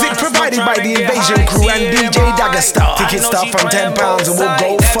music provided by the Invasion Crew and DJ Daggerstar. Tickets start from £10 and will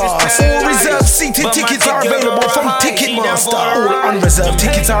go fast. All reserved seated tickets are available from Ticketmaster. All unreserved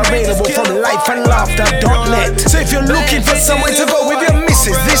tickets are available from lifeandlaughter.net. So if you're looking for somewhere to go with your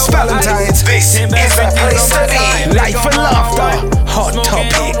missus this Valentine's, this is the place to be. Life and Laughter, Hot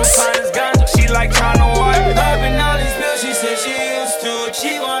Topics. She like trying to wipe popping all these pills. She said she used to it.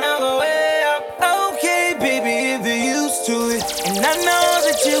 She wanna go way up. Okay, baby, if you're used to it. And I know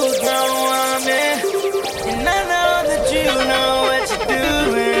that you a grown woman. And I know that you know what you're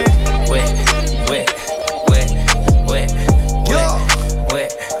doing. Wet, wet, wet, wet, wet,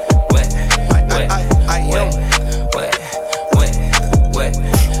 wet, wet, wet, wet, wet,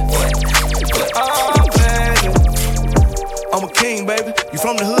 wet. Oh, baby, I'm a king, baby. You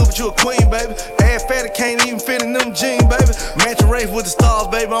from the hood, but you a queen, baby. Ass fatty can't even fit in them jeans, baby. Match a race with the stars,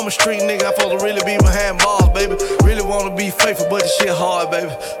 baby. I'm a street nigga. I'm supposed to really be behind bars, baby. Really wanna be faithful, but this shit hard,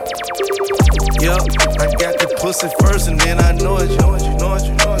 baby. Yup, I got the pussy first, and then I know it.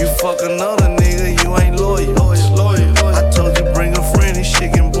 You fuck another nigga, you ain't loyal. I told you bring a friend, this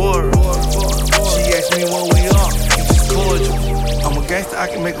shit getting bored. She asked me what we are, you just cordial. I'm a gangster, I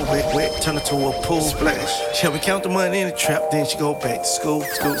can make a wet, turn it to a pool splash. She help me count the money in the trap, then she go back to school.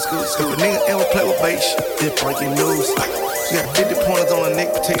 If a nigga ever play with bait shit, this breaking news. She got 50 pointers on her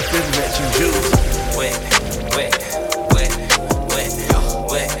neck, protect this that you juice. Wet, wet, wet, wet, wet,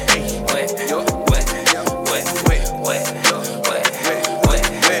 wet, wet, wet, wet, wet,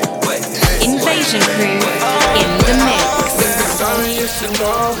 wet. Invasion Crew in the mix. Sorry, you should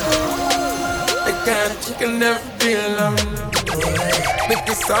know. The kind of chicken never be alone.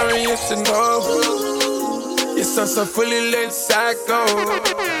 Nigga, sorry, you should know. You're so fully let psycho.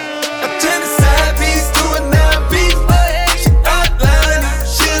 I turn the side piece to a 9-piece. She outline,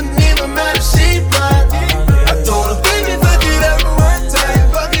 shouldn't even matter, she fine. I told her, baby, fuck it up one time.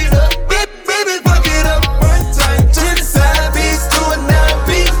 Fuck it up, baby, fuck it up one time. Turn the side piece to a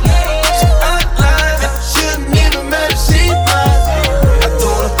 9-piece. She outline, shouldn't even matter, she fine. I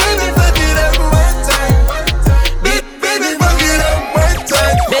told her, baby, fuck it up one time. Baby, fuck it up one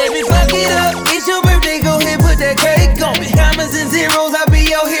time. Baby, fuck it up. It's your birthday, go ahead, put that cake on me. Commas and zeros, I'll be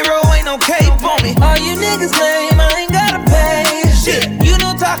your hero, ain't no cape on me. All you niggas claim I ain't gotta pay. Shit, you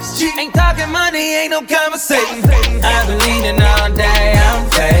don't talk shit, ain't talking money, ain't no conversation. I've been leaning all day, I'm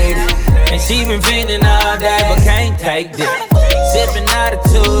faded. And she been feeding all day, but can't take this. Sipping out a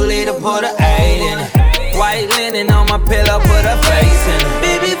 2-liter, put a 8 in it. White linen on my pillow, put her face in it.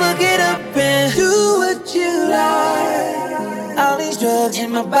 Baby, fuck it up and do what you like. All these drugs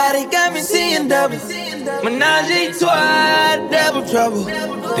in my body got me seeing double. Menage a trois, double trouble.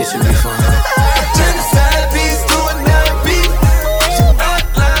 This should be fun. Turn the side piece to a 9-piece. She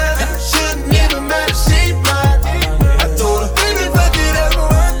outline, shouldn't even matter, she mine. I told her, baby, fuck it up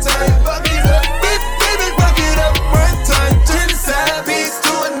one time. Fuck it up, baby, fuck it up one time. Turn the side piece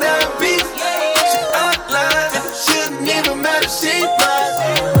to a 9-piece. She outline, shouldn't even matter, she mine.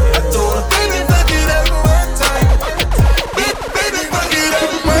 I told her, baby, fuck it up one time. Baby, fuck it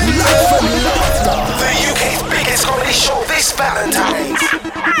up one time. The UK's biggest comedy show this Valentine's.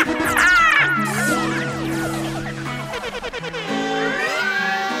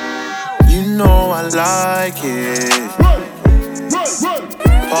 You know I like it.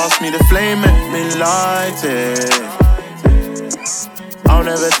 Pass me the flame, make me light it. I'll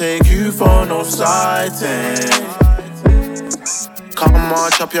never take you for no sighting. Come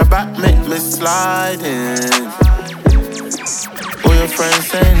march up your back, make me slide in. All your friends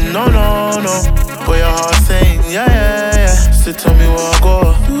saying no, no, no. But your heart saying yeah, yeah, yeah. So tell me what I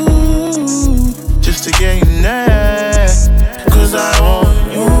go do just to get in there. Cause I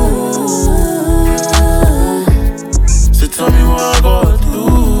want you. So tell me what I gotta do.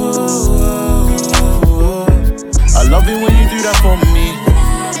 I love it when you do that for me.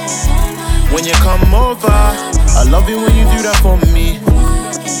 When you come over, I love it when you do that for me.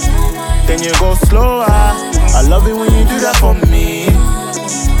 Then you go slower. I love it when you do that for me.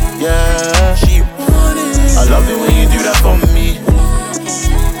 Yeah, I love it when you do that for me.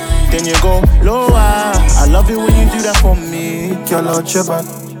 Then you go lower. I love it when you do that for me. Girl out your back,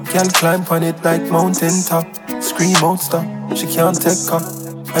 can climb on it like mountain top. Scream out stop, she can't take her.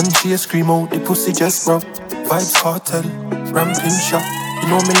 And she a scream out, the pussy just rock. Vibes cartel, ramping shot. You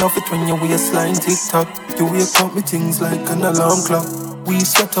know me love it when your waistline tick tock. You wake up me things like an alarm clock. We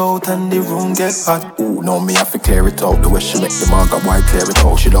sweat out and the room get hot. Ooh, no, me have to clear it out. The way she make the manga boy clear it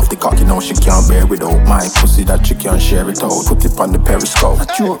out. She love the cocky, now she can't bear it out. My pussy that she can't share it out. Put it on the periscope. I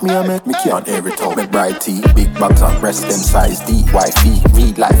joke me, I make me can't air it out. Make bright tea, big bottom, breast them size D. Wifey,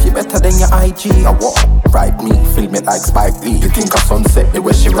 read life, you better than your IG. I walk, ride me, film it like Spike Lee. You think of sunset, the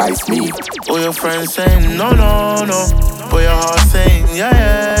way she rise me. All your friends saying no, no, no, but your heart saying yeah,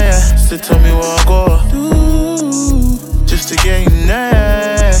 yeah, yeah. So tell me what I gotta do just to get you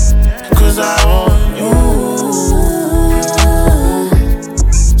next, cause I want you.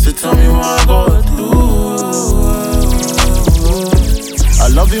 So tell me what I gotta do. I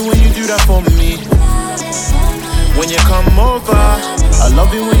love it when you do that for me. When you come over, I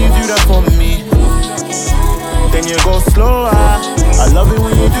love it when you do that for me. Then you go slower. I love it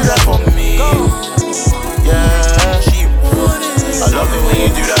when you do that for me. Yeah, I love it when you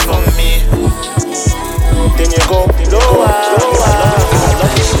do that for me. Then you go slower.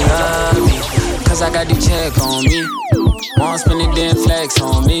 She love me, cause I got the check on me. Won't spend it, then flex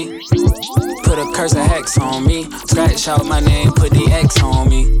on me. Put a curse of hex on me. Scratch out my name, put the X on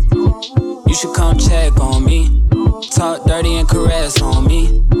me. You should come check on me. Talk dirty and caress on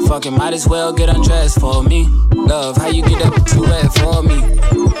me. Fucking might as well get undressed for me. Love, how you get that too wet for me?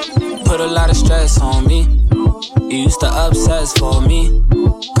 Put a lot of stress on me. You used to obsess for me.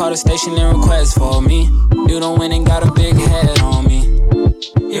 Call the station and request for me. You don't win and got a big head on me.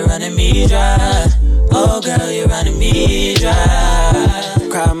 You're running me dry. Oh girl, you're running me dry.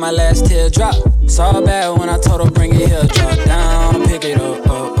 Cried my last teardrop. Saw bad when I told her bring it here. Drop down, pick it up,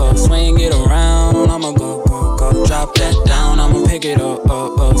 up, up. Swing it around, I'ma go, go, go. Drop that down, I'ma pick it up,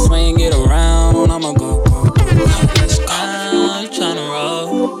 up, up. Swing it around, I'ma go, go, go. Let's go, you tryna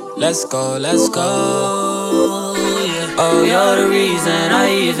roll. Let's go, let's go, yeah. Oh, you're the reason I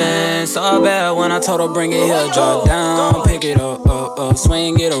even saw bad when I told her bring it here. Drop down, pick it up, up, up.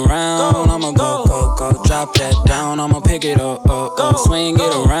 Swing it around, I'ma go, go, go. Drop that down, I'ma pick it up, up, up. Swing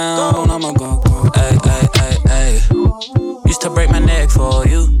it around, I'ma go, go. Ay, ay, ay, ay. Used to break my neck for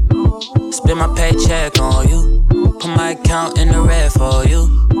you. Spend my paycheck on you. Put my account in the red for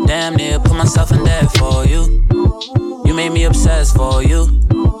you. Damn near put myself in debt for you. You made me obsessed for you.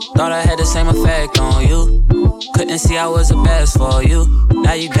 Thought I had the same effect on you. Couldn't see I was the best for you.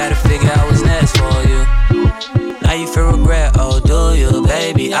 Now you gotta figure I was next for you. Now you feel regret, oh do you?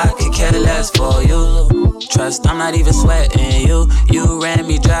 Baby, I could care less for you. Trust, I'm not even sweating you. You ran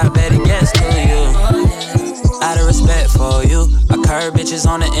me dry, better guess to you. Out of respect for you, I curve bitches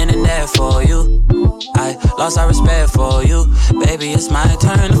on the internet for you. I lost our respect for you. Baby, it's my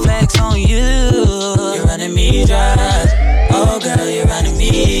turn to flex on you. You're running me dry. Oh girl, you're running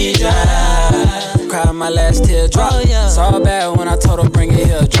me dry. Cried my last teardrop. Saw bad when I told her bring it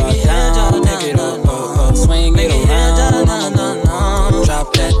here. Drop down, pick it up, up, up. Swing it around, I'ma go.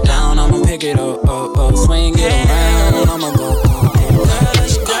 Drop that down, I'ma pick it up, up, up. Swing it around, I'ma go.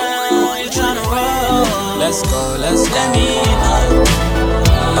 Let's go, you tryna roll. Let's go, let's go.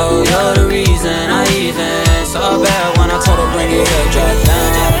 Oh, you're the reason I even saw bad when I told her bring it here. Drop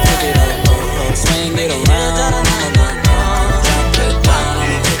down, pick it up, up, up. Swing it around, I'ma go. Drop that down,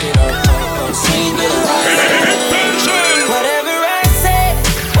 I'ma pick it up, up, up. Swing it around. Whatever I say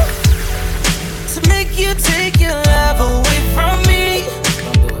to make you take your love away from me,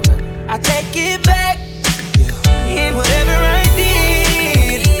 I take it back. And whatever I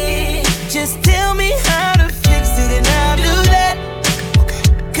did, just tell me how to fix it and I'll do that.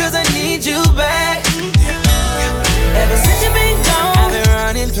 Cause I need you back. Ever since you've been gone, I've been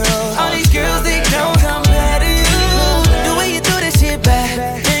running through all these girls, they don't compare to you. The way you do this shit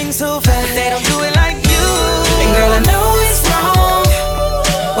back, things so fast, they don't do it like you. And girl, I know it's wrong,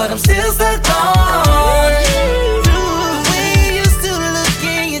 but I'm still stuck on the way you used to look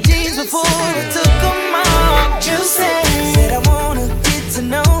in your jeans before I took them off. You said I wanna get to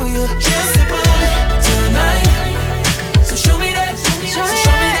know you just tonight. So show me that, show me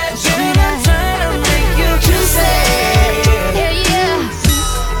that, girl, I'm trying to make you juicy. Yeah, yeah.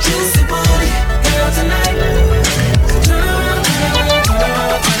 Juicy booty, girl, tonight.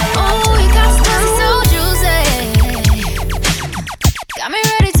 Oh, we got something so juicy. Got me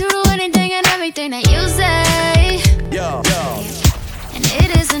ready to do anything and everything that you say. Yo. And it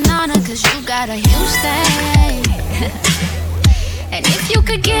is an honor cause you got a huge thing. And if you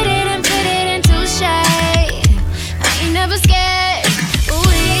could get it and fit it into shape, I ain't never scared. Ooh,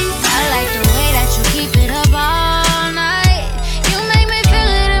 I like the way that you keep it up all night. You make me feel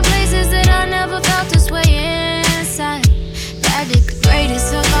it in places that I never felt this way inside. That is the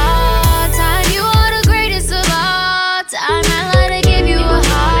greatest of all time. You are the greatest of all time. I like to give you a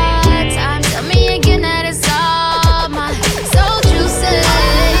hard time. Tell me again that it's all mine. So juicy.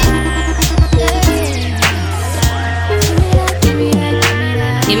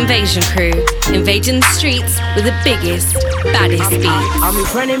 Invasion Crew, invading the streets with the biggest, baddest beats. I'm in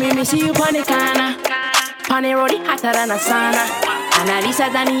front of me see you on the corner. On the road, hotter than a sauna. Analisa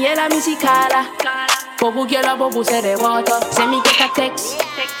Daniela, me see Carla. Bobu girl, bobu say the water. Send me get a text.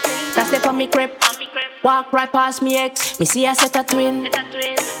 That's step on me crib. Walk right past me ex. Me see I set a twin.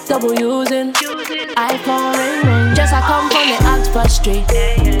 Double using. iPhone ring. Just I come from the Oxford Street.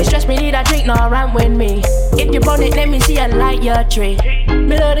 It stress me need a drink, no rant with me. If you burn it, let me see a light your tree.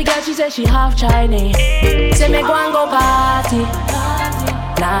 Me love the girl, she said she half Chinese. Say me go and go party.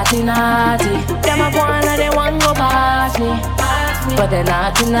 Naughty, naughty. Them a go and they want go past me. But they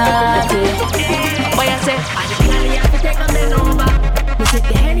naughty, naughty. Boy, I say, I have to take a man over. Me sit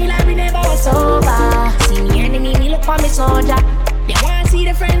the Henny like we never was sober. See me enemy, me look for me soldier. They wanna see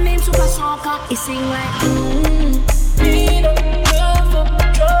the friend named Super Soccer. It sing like, me no love for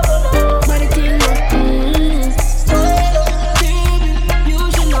trouble, no. But it ain't no, baby, you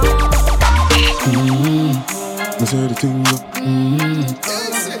should know. I say the thing up.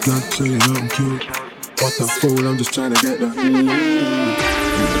 Not saying I'm cute. What the fool, I'm just trying to get that.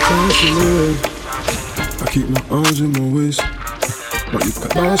 I keep my arms in my waist. But you can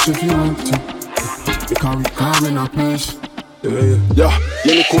dash if you want to. Because we come in our place. Yeah, you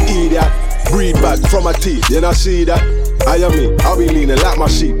little idiot. Breed back from my teeth, you not see that? I am me, I'll be leaning like my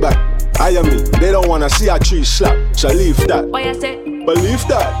sheet back. I am me, they don't wanna see a tree slap. So leave that. What you say? Believe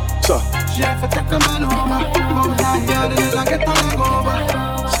that, so. Chef, take a man over. Come down, girl, and I get a leg over.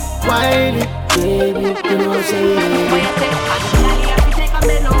 Whiny, baby, you know say. What you say? I have to take a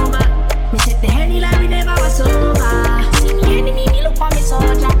man over. Me sit the Henny like we never was sober. See me enemy, me look for me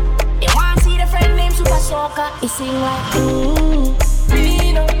soldier. They wanna see the friend named Super Soccer. It sing like,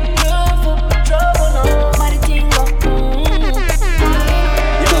 me no love for trouble, no. But the thing go, baby,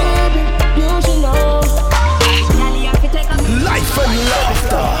 you should know. Life and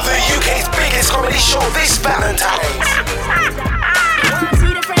laughter. The UK's biggest comedy show this Valentine's.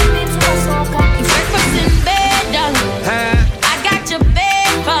 Breakfast in bed, darling. I got your bed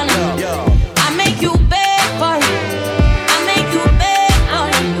falling. I make you bed falling. I make you bed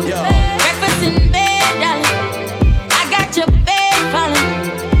falling. Breakfast in bed, darling. I got your bed falling.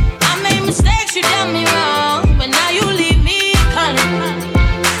 I made mistakes, you done me wrong, but now you leave me calling.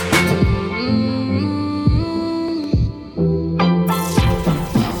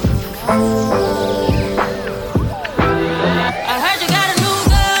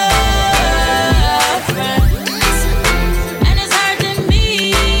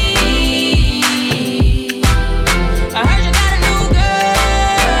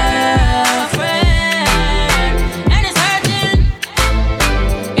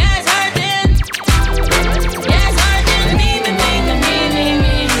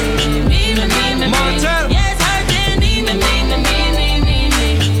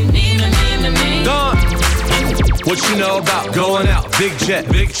 What you know about going out? Big jet,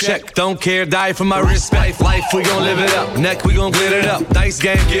 big check. Don't care, die for my respect. Life, we gon' live it up. Neck, we gon' glitter it up. Dice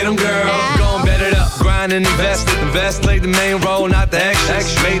game, get 'em, girl. Gon' bet it up. Grind and invest it. Invest, play the main role, not the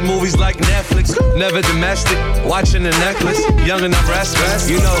extras. Made movies like Netflix, never domestic. Watching the necklace, young enough restless.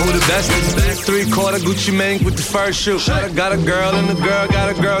 You know who the best is. 3/4 Gucci Mane with the first shoe. Got a girl and the girl got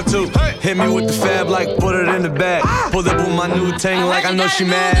a girl too. Hit me with the fab like put it in the bag. Pull up with my new tank like I know she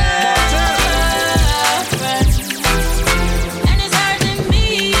mad.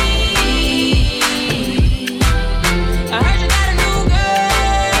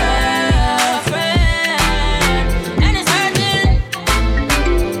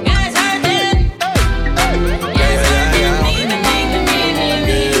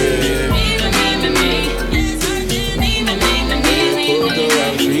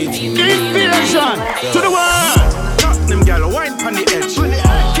 To the world, Tottenham gal wine pon the edge.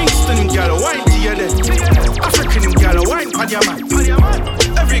 Kingston gal wine to your dead. African gal wine pon your man.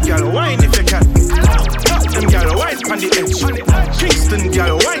 Every gal wine if you can. Tottenham gal wine pon the edge. Kingston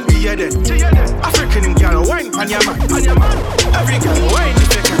gal wine to your dead. African gal wine pon your man. Every gal wine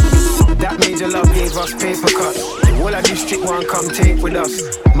if you can. That major love gave us paper cut. The whole of district one come take with us.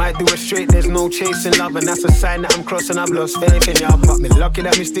 Might do it straight, there's no chasing love, and that's a sign that I'm crossing. I've lost faith in y'all, but me lucky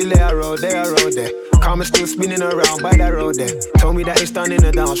that me still there, road there. Car me still spinning around by that road there. Told me that it's done in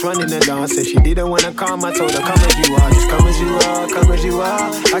the dance, running the dance. Said she didn't wanna come, I told her come as you are, just come as you are, come as you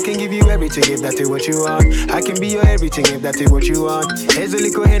are. I can give you everything if that is what you want. I can be your everything if that is what you want. Here's a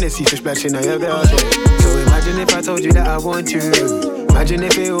little Hennessy for splashing on your glass. So imagine if I told you that I want you. Imagine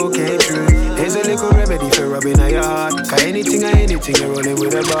if it all came true. Here's a little remedy for rubbing on your heart. Cause anything or anything, you're rolling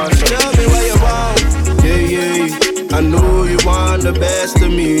with a boss. So tell me what you want. Yeah. I know you want the best of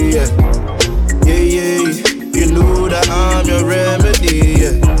me. Yeah. You know that I'm your remedy.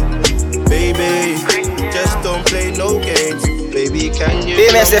 Yeah.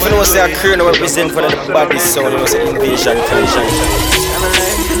 say if you know say a crew no represent for the body sound, you know say invasion crew.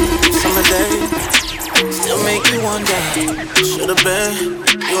 Summer day, still make you wonder. Should've been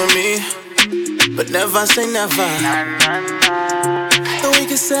you and me, but never say never. So we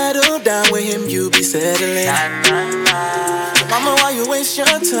can settle down with him, you be settling. So mama, why you waste your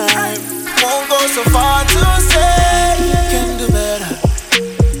time? Won't go so far to say you can do better.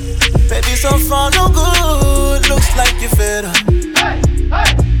 Baby, so far no good, looks like you fed up.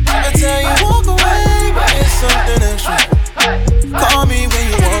 I tell you walk away, but it's something extra. Call me when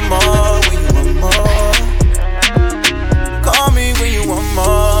you want more, when you want more. Call me when you want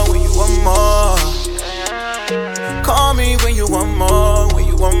more, when you want more. Call me when you want more, when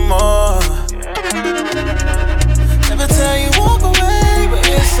you want more. Never tell you walk away, but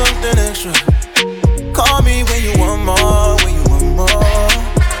it's something extra. Call me when you want more, when you want more.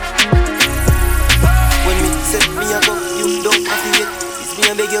 When me set me up, you don't have to wait. It's me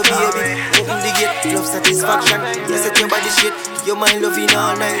and beg your baby, open the gate. Love satisfaction, you set your body straight. Your mind loving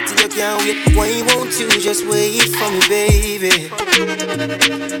all night till you can't wait. Why won't you just wait for me, baby?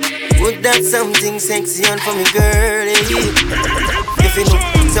 Put that something sexy on for me, girl. If you know,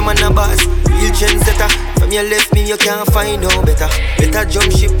 say man a boss, real trendsetter. From your left me, you can't find no better. Better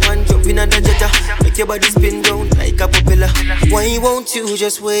jump ship and jump in a jetta. Make your body spin round like a propeller. Why won't you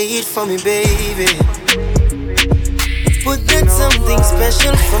just wait for me, baby? Put that something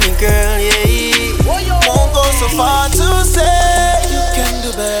special for me, girl, yeah. Won't go so far to say you can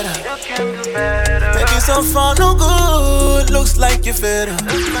do better. Baby, so far no good, looks like you're fed up.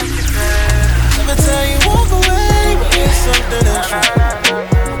 Never tell you walk away, but it's something extra.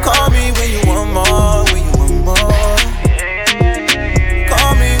 Call me when you want more, when you want more.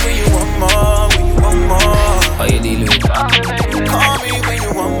 Call me when you want more, when you want more. How you dealing with that? Call me when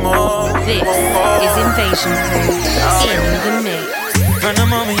you want more. This is Invasion Crew in the mix. From the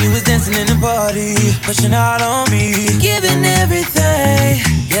moment you was dancing in the party, pushing out on me, giving everything,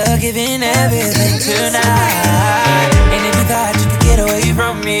 you're giving everything tonight. And if you thought you could get away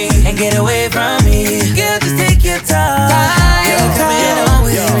from me, and get away from me, girl, just take your time. You're coming on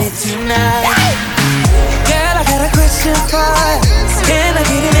with me tonight. Girl, I got a question for you. Can I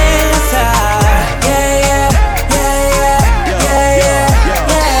get an answer? Yeah, yeah, yeah, yeah, yeah, yeah,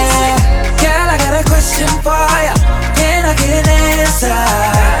 yeah. Girl, I got a question for you. Can I get an answer?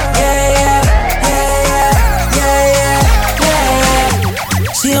 Yeah, yeah, yeah, yeah, yeah, yeah.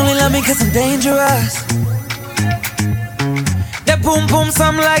 She only love me 'cause I'm dangerous. That boom boom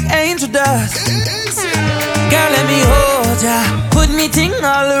sound like angel dust. Girl, let me hold ya. Put me ting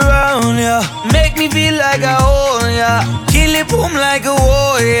all around ya. Make me feel like I own ya. Kill it boom like a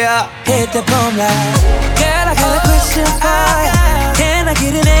warrior. Hit the boom like. Girl, I got a question for ya. Can I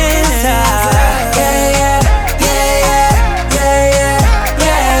get an answer? Yeah, yeah, yeah, yeah, yeah,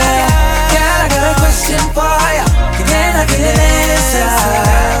 yeah, yeah. Girl, I got a question for ya. Can I get an answer?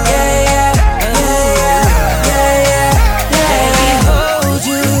 Yeah, yeah, yeah, yeah, yeah, yeah. Let me hold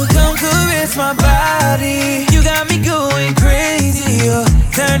you, come caress my body. You got me going crazy, oh.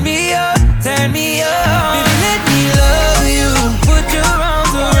 Turn me up, turn me up. Baby, let me love you. Put your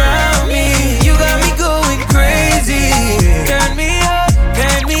arms around me. You got me going crazy. Turn me up,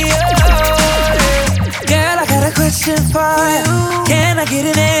 turn me up. Girl, I got a question for you. Can I get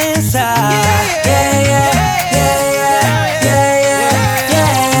an answer? Yeah, yeah, yeah, yeah, yeah, yeah,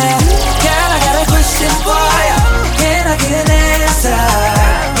 yeah. Girl, I got a question for you. Can I get an answer?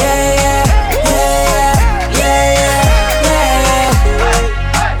 Yeah, yeah, yeah, yeah, yeah, yeah.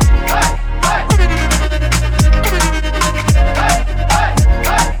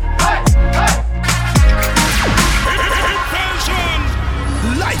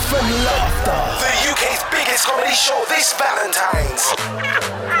 Life and laughter. The UK's biggest comedy show this Valentine's.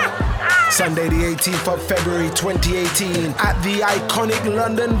 Sunday the 18th of February 2018 at the iconic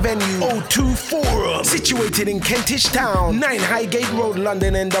London venue O2 Forum, situated in Kentish Town, 9 Highgate Road,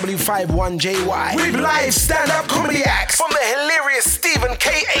 London, NW51JY, with live stand-up comedy acts From the hilarious Stephen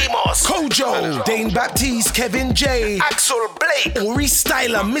K. Amos, Kojo, Dane Baptiste, Kevin J, Axel Blake, Ori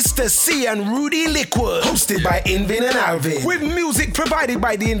Styler, Mr. C and Rudy Liquid, hosted by Invin and Alvin, with music provided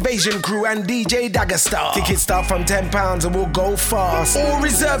by the Invasion Crew and DJ Daggerstar. Tickets start from £10 and will go fast. All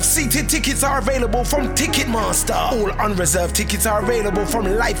reserved seated tickets are available from Ticketmaster. All unreserved tickets are available from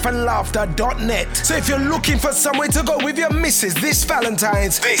lifeandlaughter.net. So if you're looking for somewhere to go with your missus this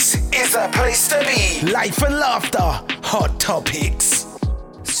Valentine's, this is the place to be. Life and Laughter, Hot Topics.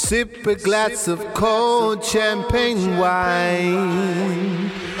 Sip a glass of cold champagne wine.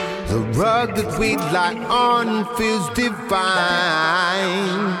 The rug that we lie on feels divine.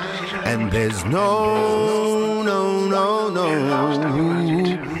 And there's no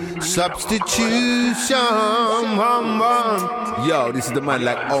Substitution. Yo, this is the man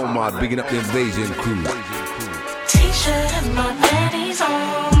like Omar, bigging up the Invasion Crew. T-shirt and my panties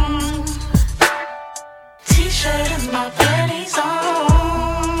on. T-shirt and my panties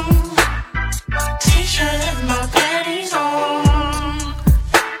on. T-shirt and my panties on.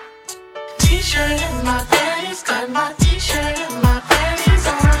 T-shirt and my panties, got my T-shirt and my panties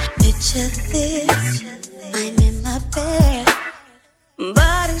on. Picture this, I'm in my bed,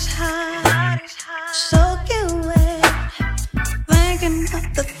 body's hot, soaking wet, thinking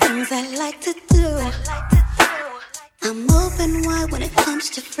of the things I like to do. I'm open wide when it comes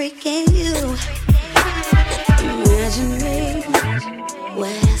to freaking you. Imagine me,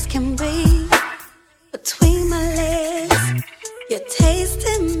 where else can be, between my legs, you're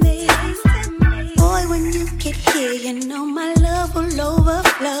tasting me. Boy, when you get here, you know my love will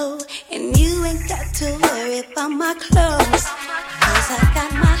overflow, and you ain't got to worry about my clothes, 'cause I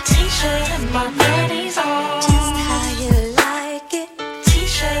got my T-shirt and my panties on. Just how you like it.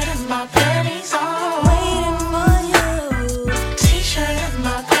 T-shirt and my panties on. Waiting for you. T-shirt and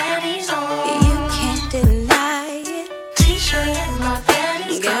my panties on. You can't deny it. T-shirt and my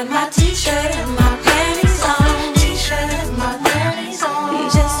panties, got my T-shirt and my panties on. T-shirt and my panties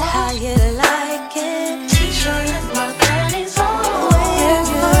on. Just how you like it. T-shirt and my panties on. Waiting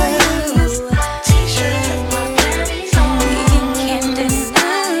for you. T-shirt and my panties on. You can't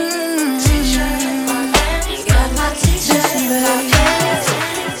deny it. T-shirt and my panties, got my T-shirt and my panties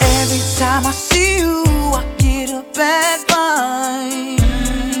on. every time I see you, I get a bad vibe.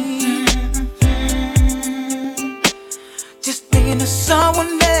 Just thinking of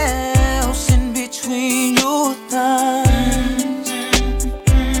someone else in between your thighs.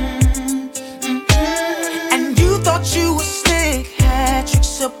 And you thought you were slick, had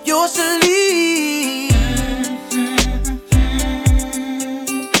tricks up your sleeve.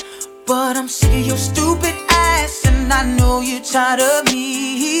 But I'm sick of your stupid ass, and I know you're tired of me.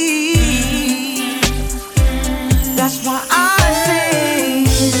 That's why I say,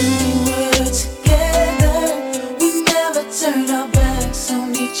 we were together, we never turned our backs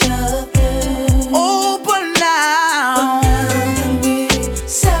on each other. oh, but now That we're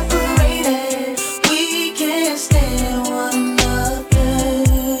separated, we can't stand one another.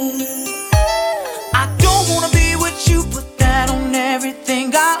 I don't wanna be with you, put that on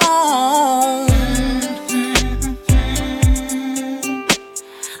everything I own.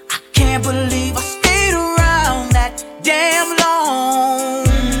 I can't believe I stayed around that damn long.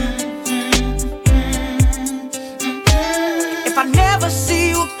 If I never see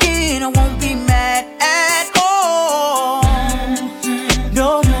you again, I won't be mad at all.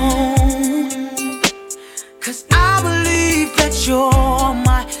 No, no. 'Cause I believe that you're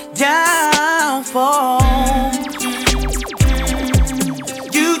my downfall.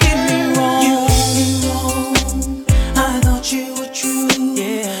 You did me wrong. I thought you were true.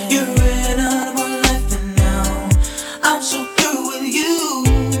 Yeah. You ran out of my life, and now I'm so through with you.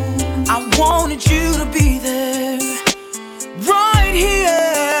 I wanted you to be there, right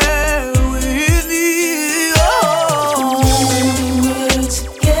here with me. Oh, We were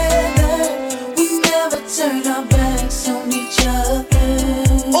together, we never turned our backs on each other.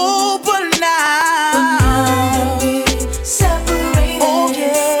 oh, but now, We're separated, oh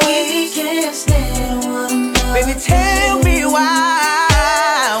yeah. we can't stand one another. Baby, tell me why.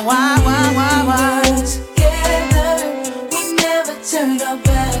 Together, we never turned our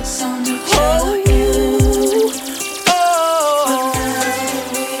backs on each other. Oh,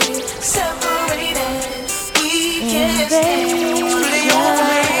 Separated, we can't stand one really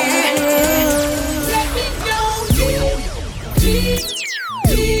another. Let me go deep, deep,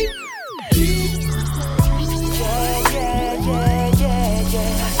 deep, deep. Yeah, yeah, yeah, yeah,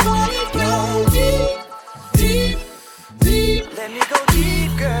 yeah. Let me go deep, deep, deep. Let me go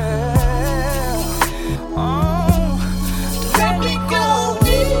deep, girl. Oh, let me go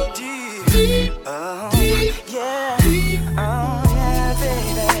deep, deep, deep, yeah. Oh, yeah,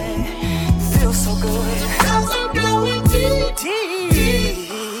 baby. Feels so good. Feels so good, deep,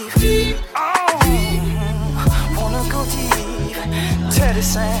 deep. Oh, wanna go deep. Teddy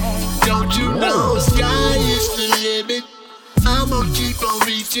sang. Don't you know sky is the limit? I'ma keep on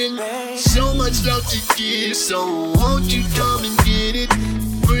reaching. So much love to give, so won't you come and get it?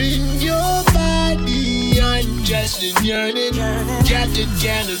 Bring your body, I'm just yearning. Got the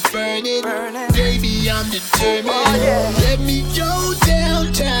candle burning, baby I'm determined. Let me go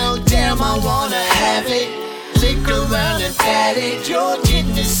downtown, damn I wanna have it. Lick around and pat it, you're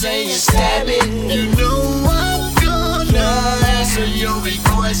getting to say and stab it. You know I'm gonna answer your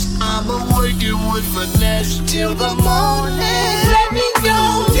request. I'ma work it with finesse till the morning. Let me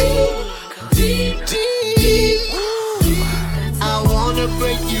go deep.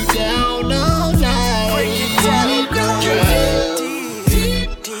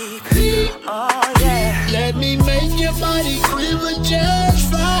 your body quiver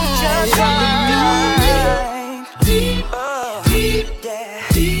just right. Just right. Deep, deep,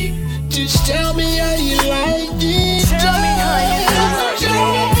 deep. Just tell me how you like it. Tell me how you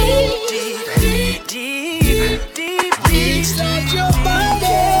like it. Deep, deep, deep, deep. Inside your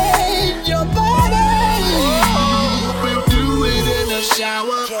body, your body. We'll do it in the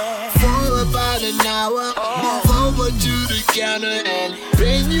shower for about an hour. Move over to the counter and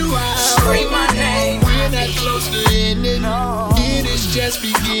bring you out. Scream my name. We're not close to ending. It is just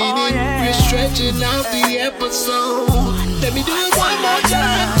beginning. We're stretching out the episode. Let me do it one more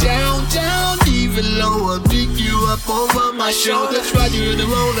time. Down, down, even lower. Pick you up over my shoulders. Ride you in the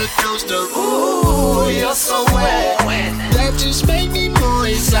roller coaster. Ooh, you're so wet. That just made me more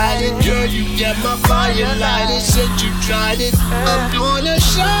excited. Girl, you get my fire lighted. Said you tried it. I'm gonna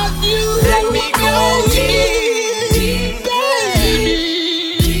shock you. Let me go deep,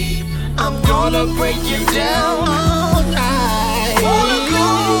 baby. I'm gonna break you down all night. Wanna go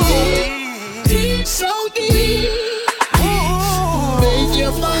deep, so deep. Make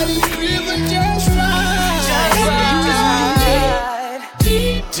your body quiver just right. Just right.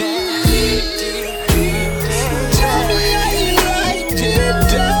 Deep, deep, deep, deep. Tell me how you like it,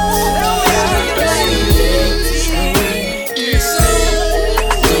 baby. It's so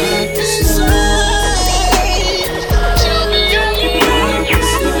deep inside. Tell me how you like it.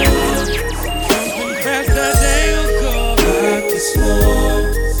 Something past that day will go like the slow.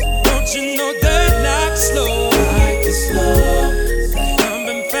 Don't you know they like slow? Like the slow.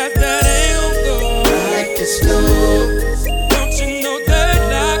 Something past that day will go like the slow. Don't you know they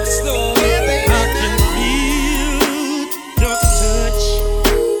like slow? I can feel your touch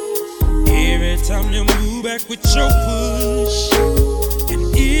every time you move back with your push, and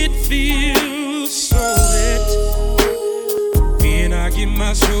it feels so wet when I get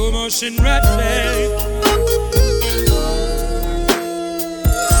my slow motion right back.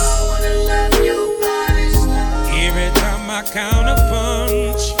 Every time I count a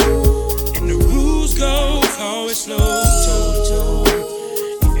punch, and the rules go always slow, toe to toe.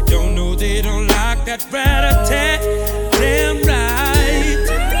 If you don't know, they don't like that rat-a-tat. Damn right.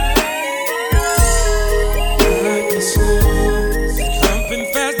 Like the slow, jumping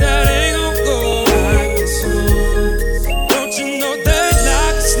fast, that ain't gon' go. Like the slow, don't you know they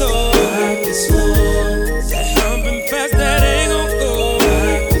like the slow? Like the slow, jumping fast, that ain't gon' go.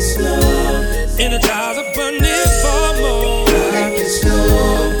 Like the slow, energize up on it for more. Like the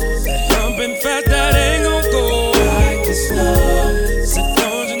slow, jumping fast, that ain't gon' go. Like the slow, so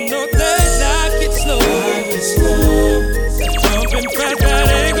don't you know they like it slow? Like the slow, jumping fast, that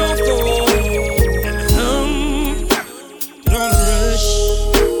ain't gon' go. Don't rush,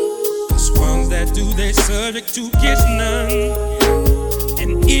 'cause ones that do, they subject to get none,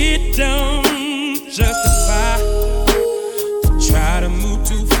 and it don't justify to try to move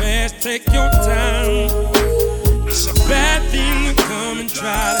too fast. Take your time. It's a bad thing to come and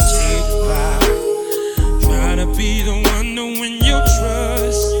try to change your vibe. Try to be the one to win your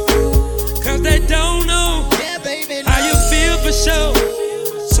trust, 'cause they don't know how you feel for sure.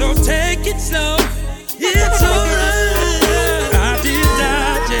 So take it slow. It's alright. I did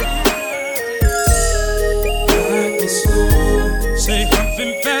dodge it. Like the slow. Say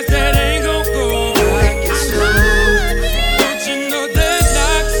something fast that ain't gon' go. Like the slow. Don't you know they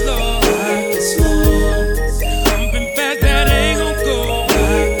like slow? Like the slow. Something fast that ain't gon' go.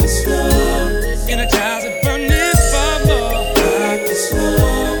 Like the slow. Energize and burn it for more. Like the slow.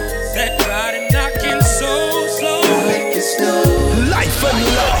 That body knocking so slow. Like the slow. Life and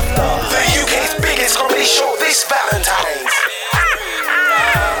laughter. The UK's biggest comedy show this Valentine's.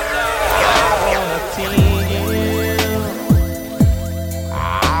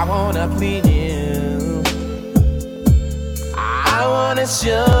 I wanna please you. I wanna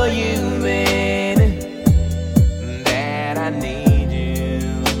show you, baby, that I need you.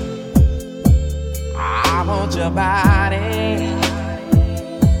 I want your body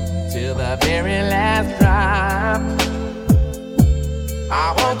till the very last drop. I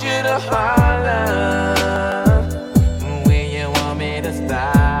want you to holler when you want me to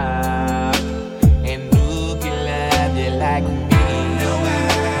stop. And who can love you like me?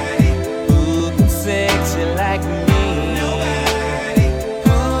 Who can sex you like me?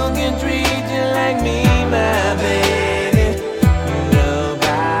 Who can treat you like me, my baby?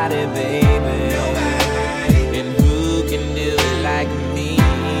 Nobody, baby. And who can do it like me?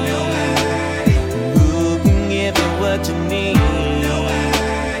 Who can give you what you need?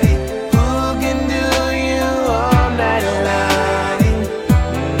 Who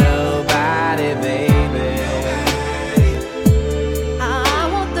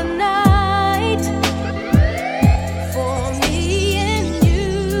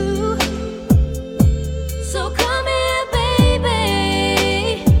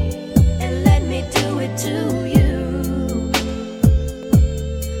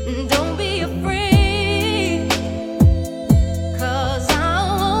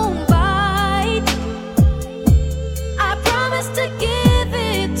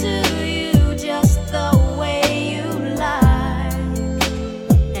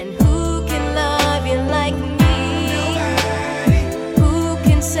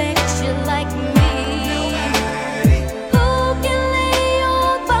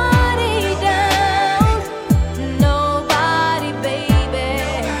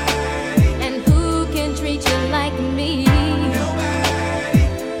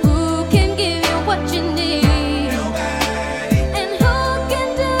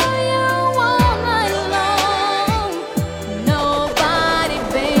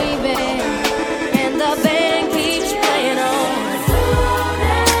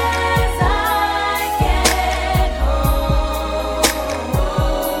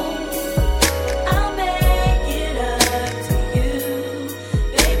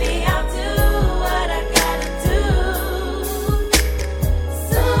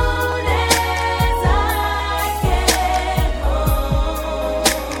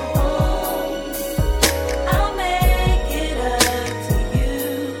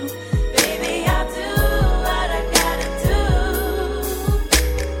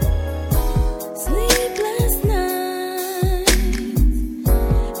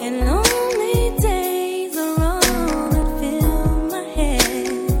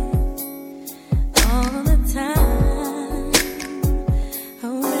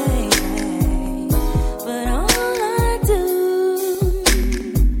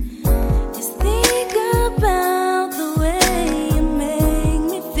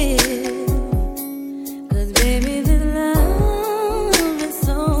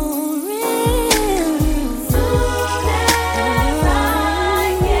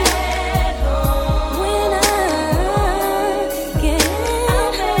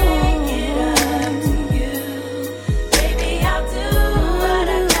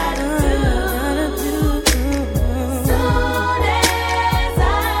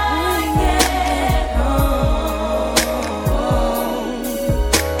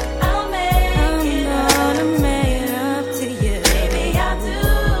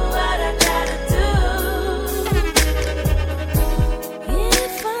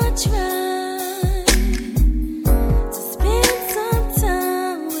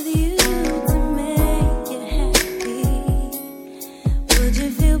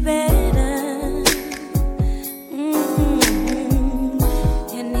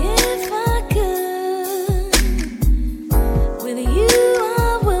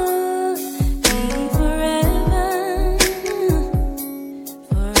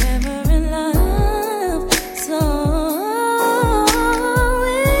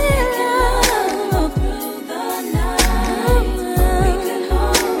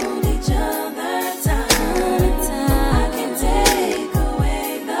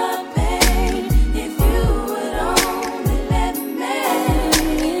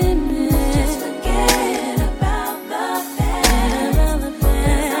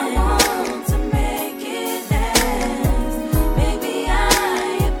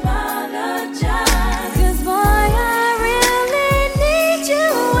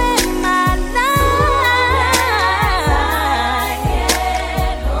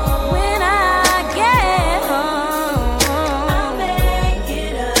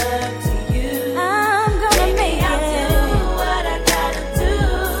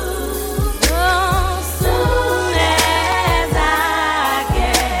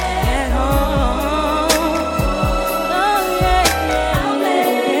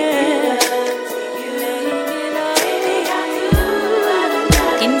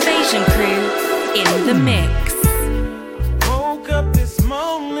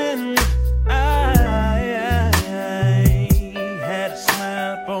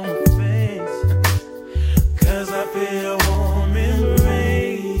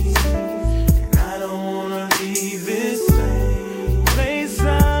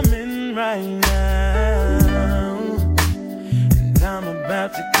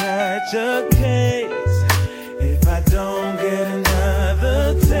such a case. If I don't get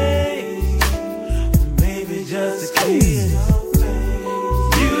another taste, maybe just a kiss.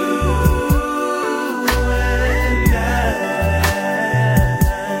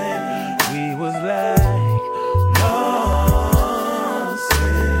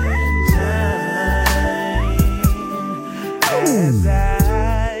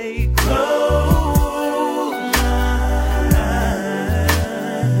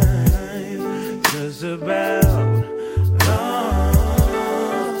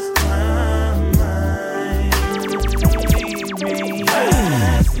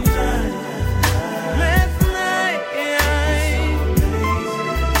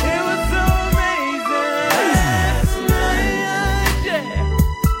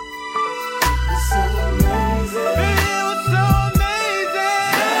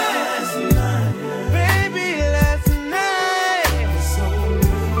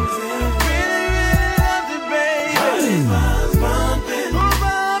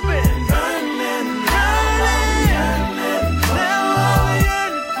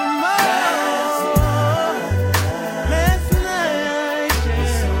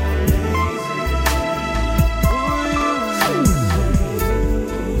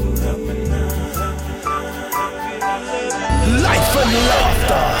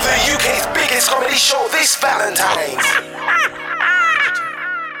 Show this Valentine's.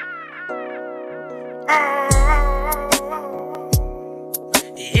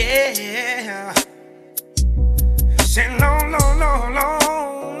 Yeah. Say long, long, long,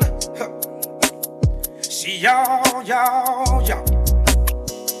 long. See y'all.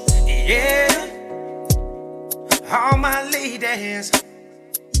 Yeah. All my ladies,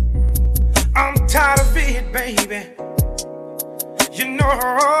 I'm tired of it, baby. You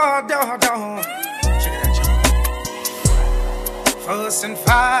know, don't. Fuss and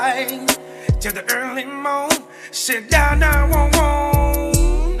fight till the early morn. Sit down, now, won't.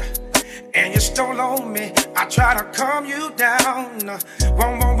 And you stole on me. I try to calm you down.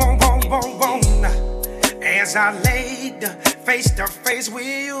 Won't. As I laid face to face with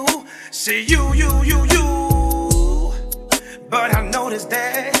you, see you. But I noticed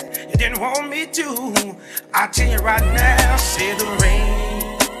that you didn't want me to. I tell you right now, say the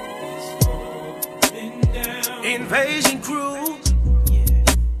rain is falling down. Invasion Crew.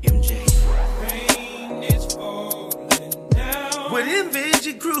 With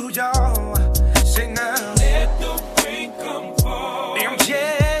Invasion Crew, y'all. Sing now. Let the rain come fall. MJ.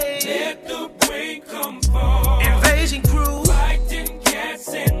 Let the rain come fall. Invasion Crew. Fighting cats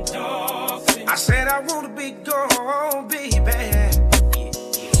and dogs. I said I wanna be gone, baby.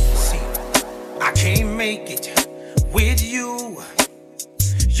 See, I can't make it with you.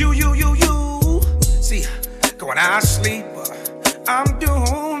 You. See, when I sleep, I'm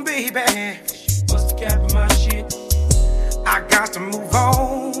doomed, baby. Bust the cap of my shit. I got to move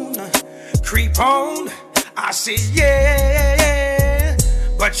on, creep on. I say yeah,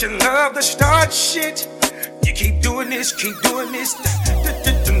 but you love to start shit. You keep doing this, doing this,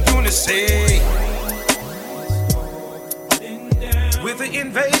 say. With the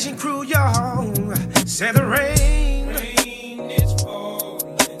Invasion Crew, y'all, say the rain is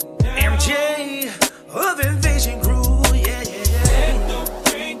falling down. MJ of Invasion Crew, yeah. Let the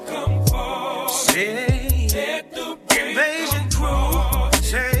rain come fall. Say. Invasion Crew,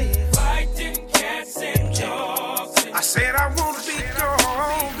 say. Fighting cats and dogs. I said I wanna be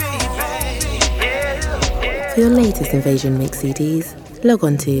gone, baby. For your latest Invasion Mix CDs, log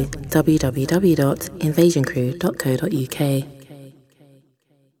on to www.invasioncrew.co.uk.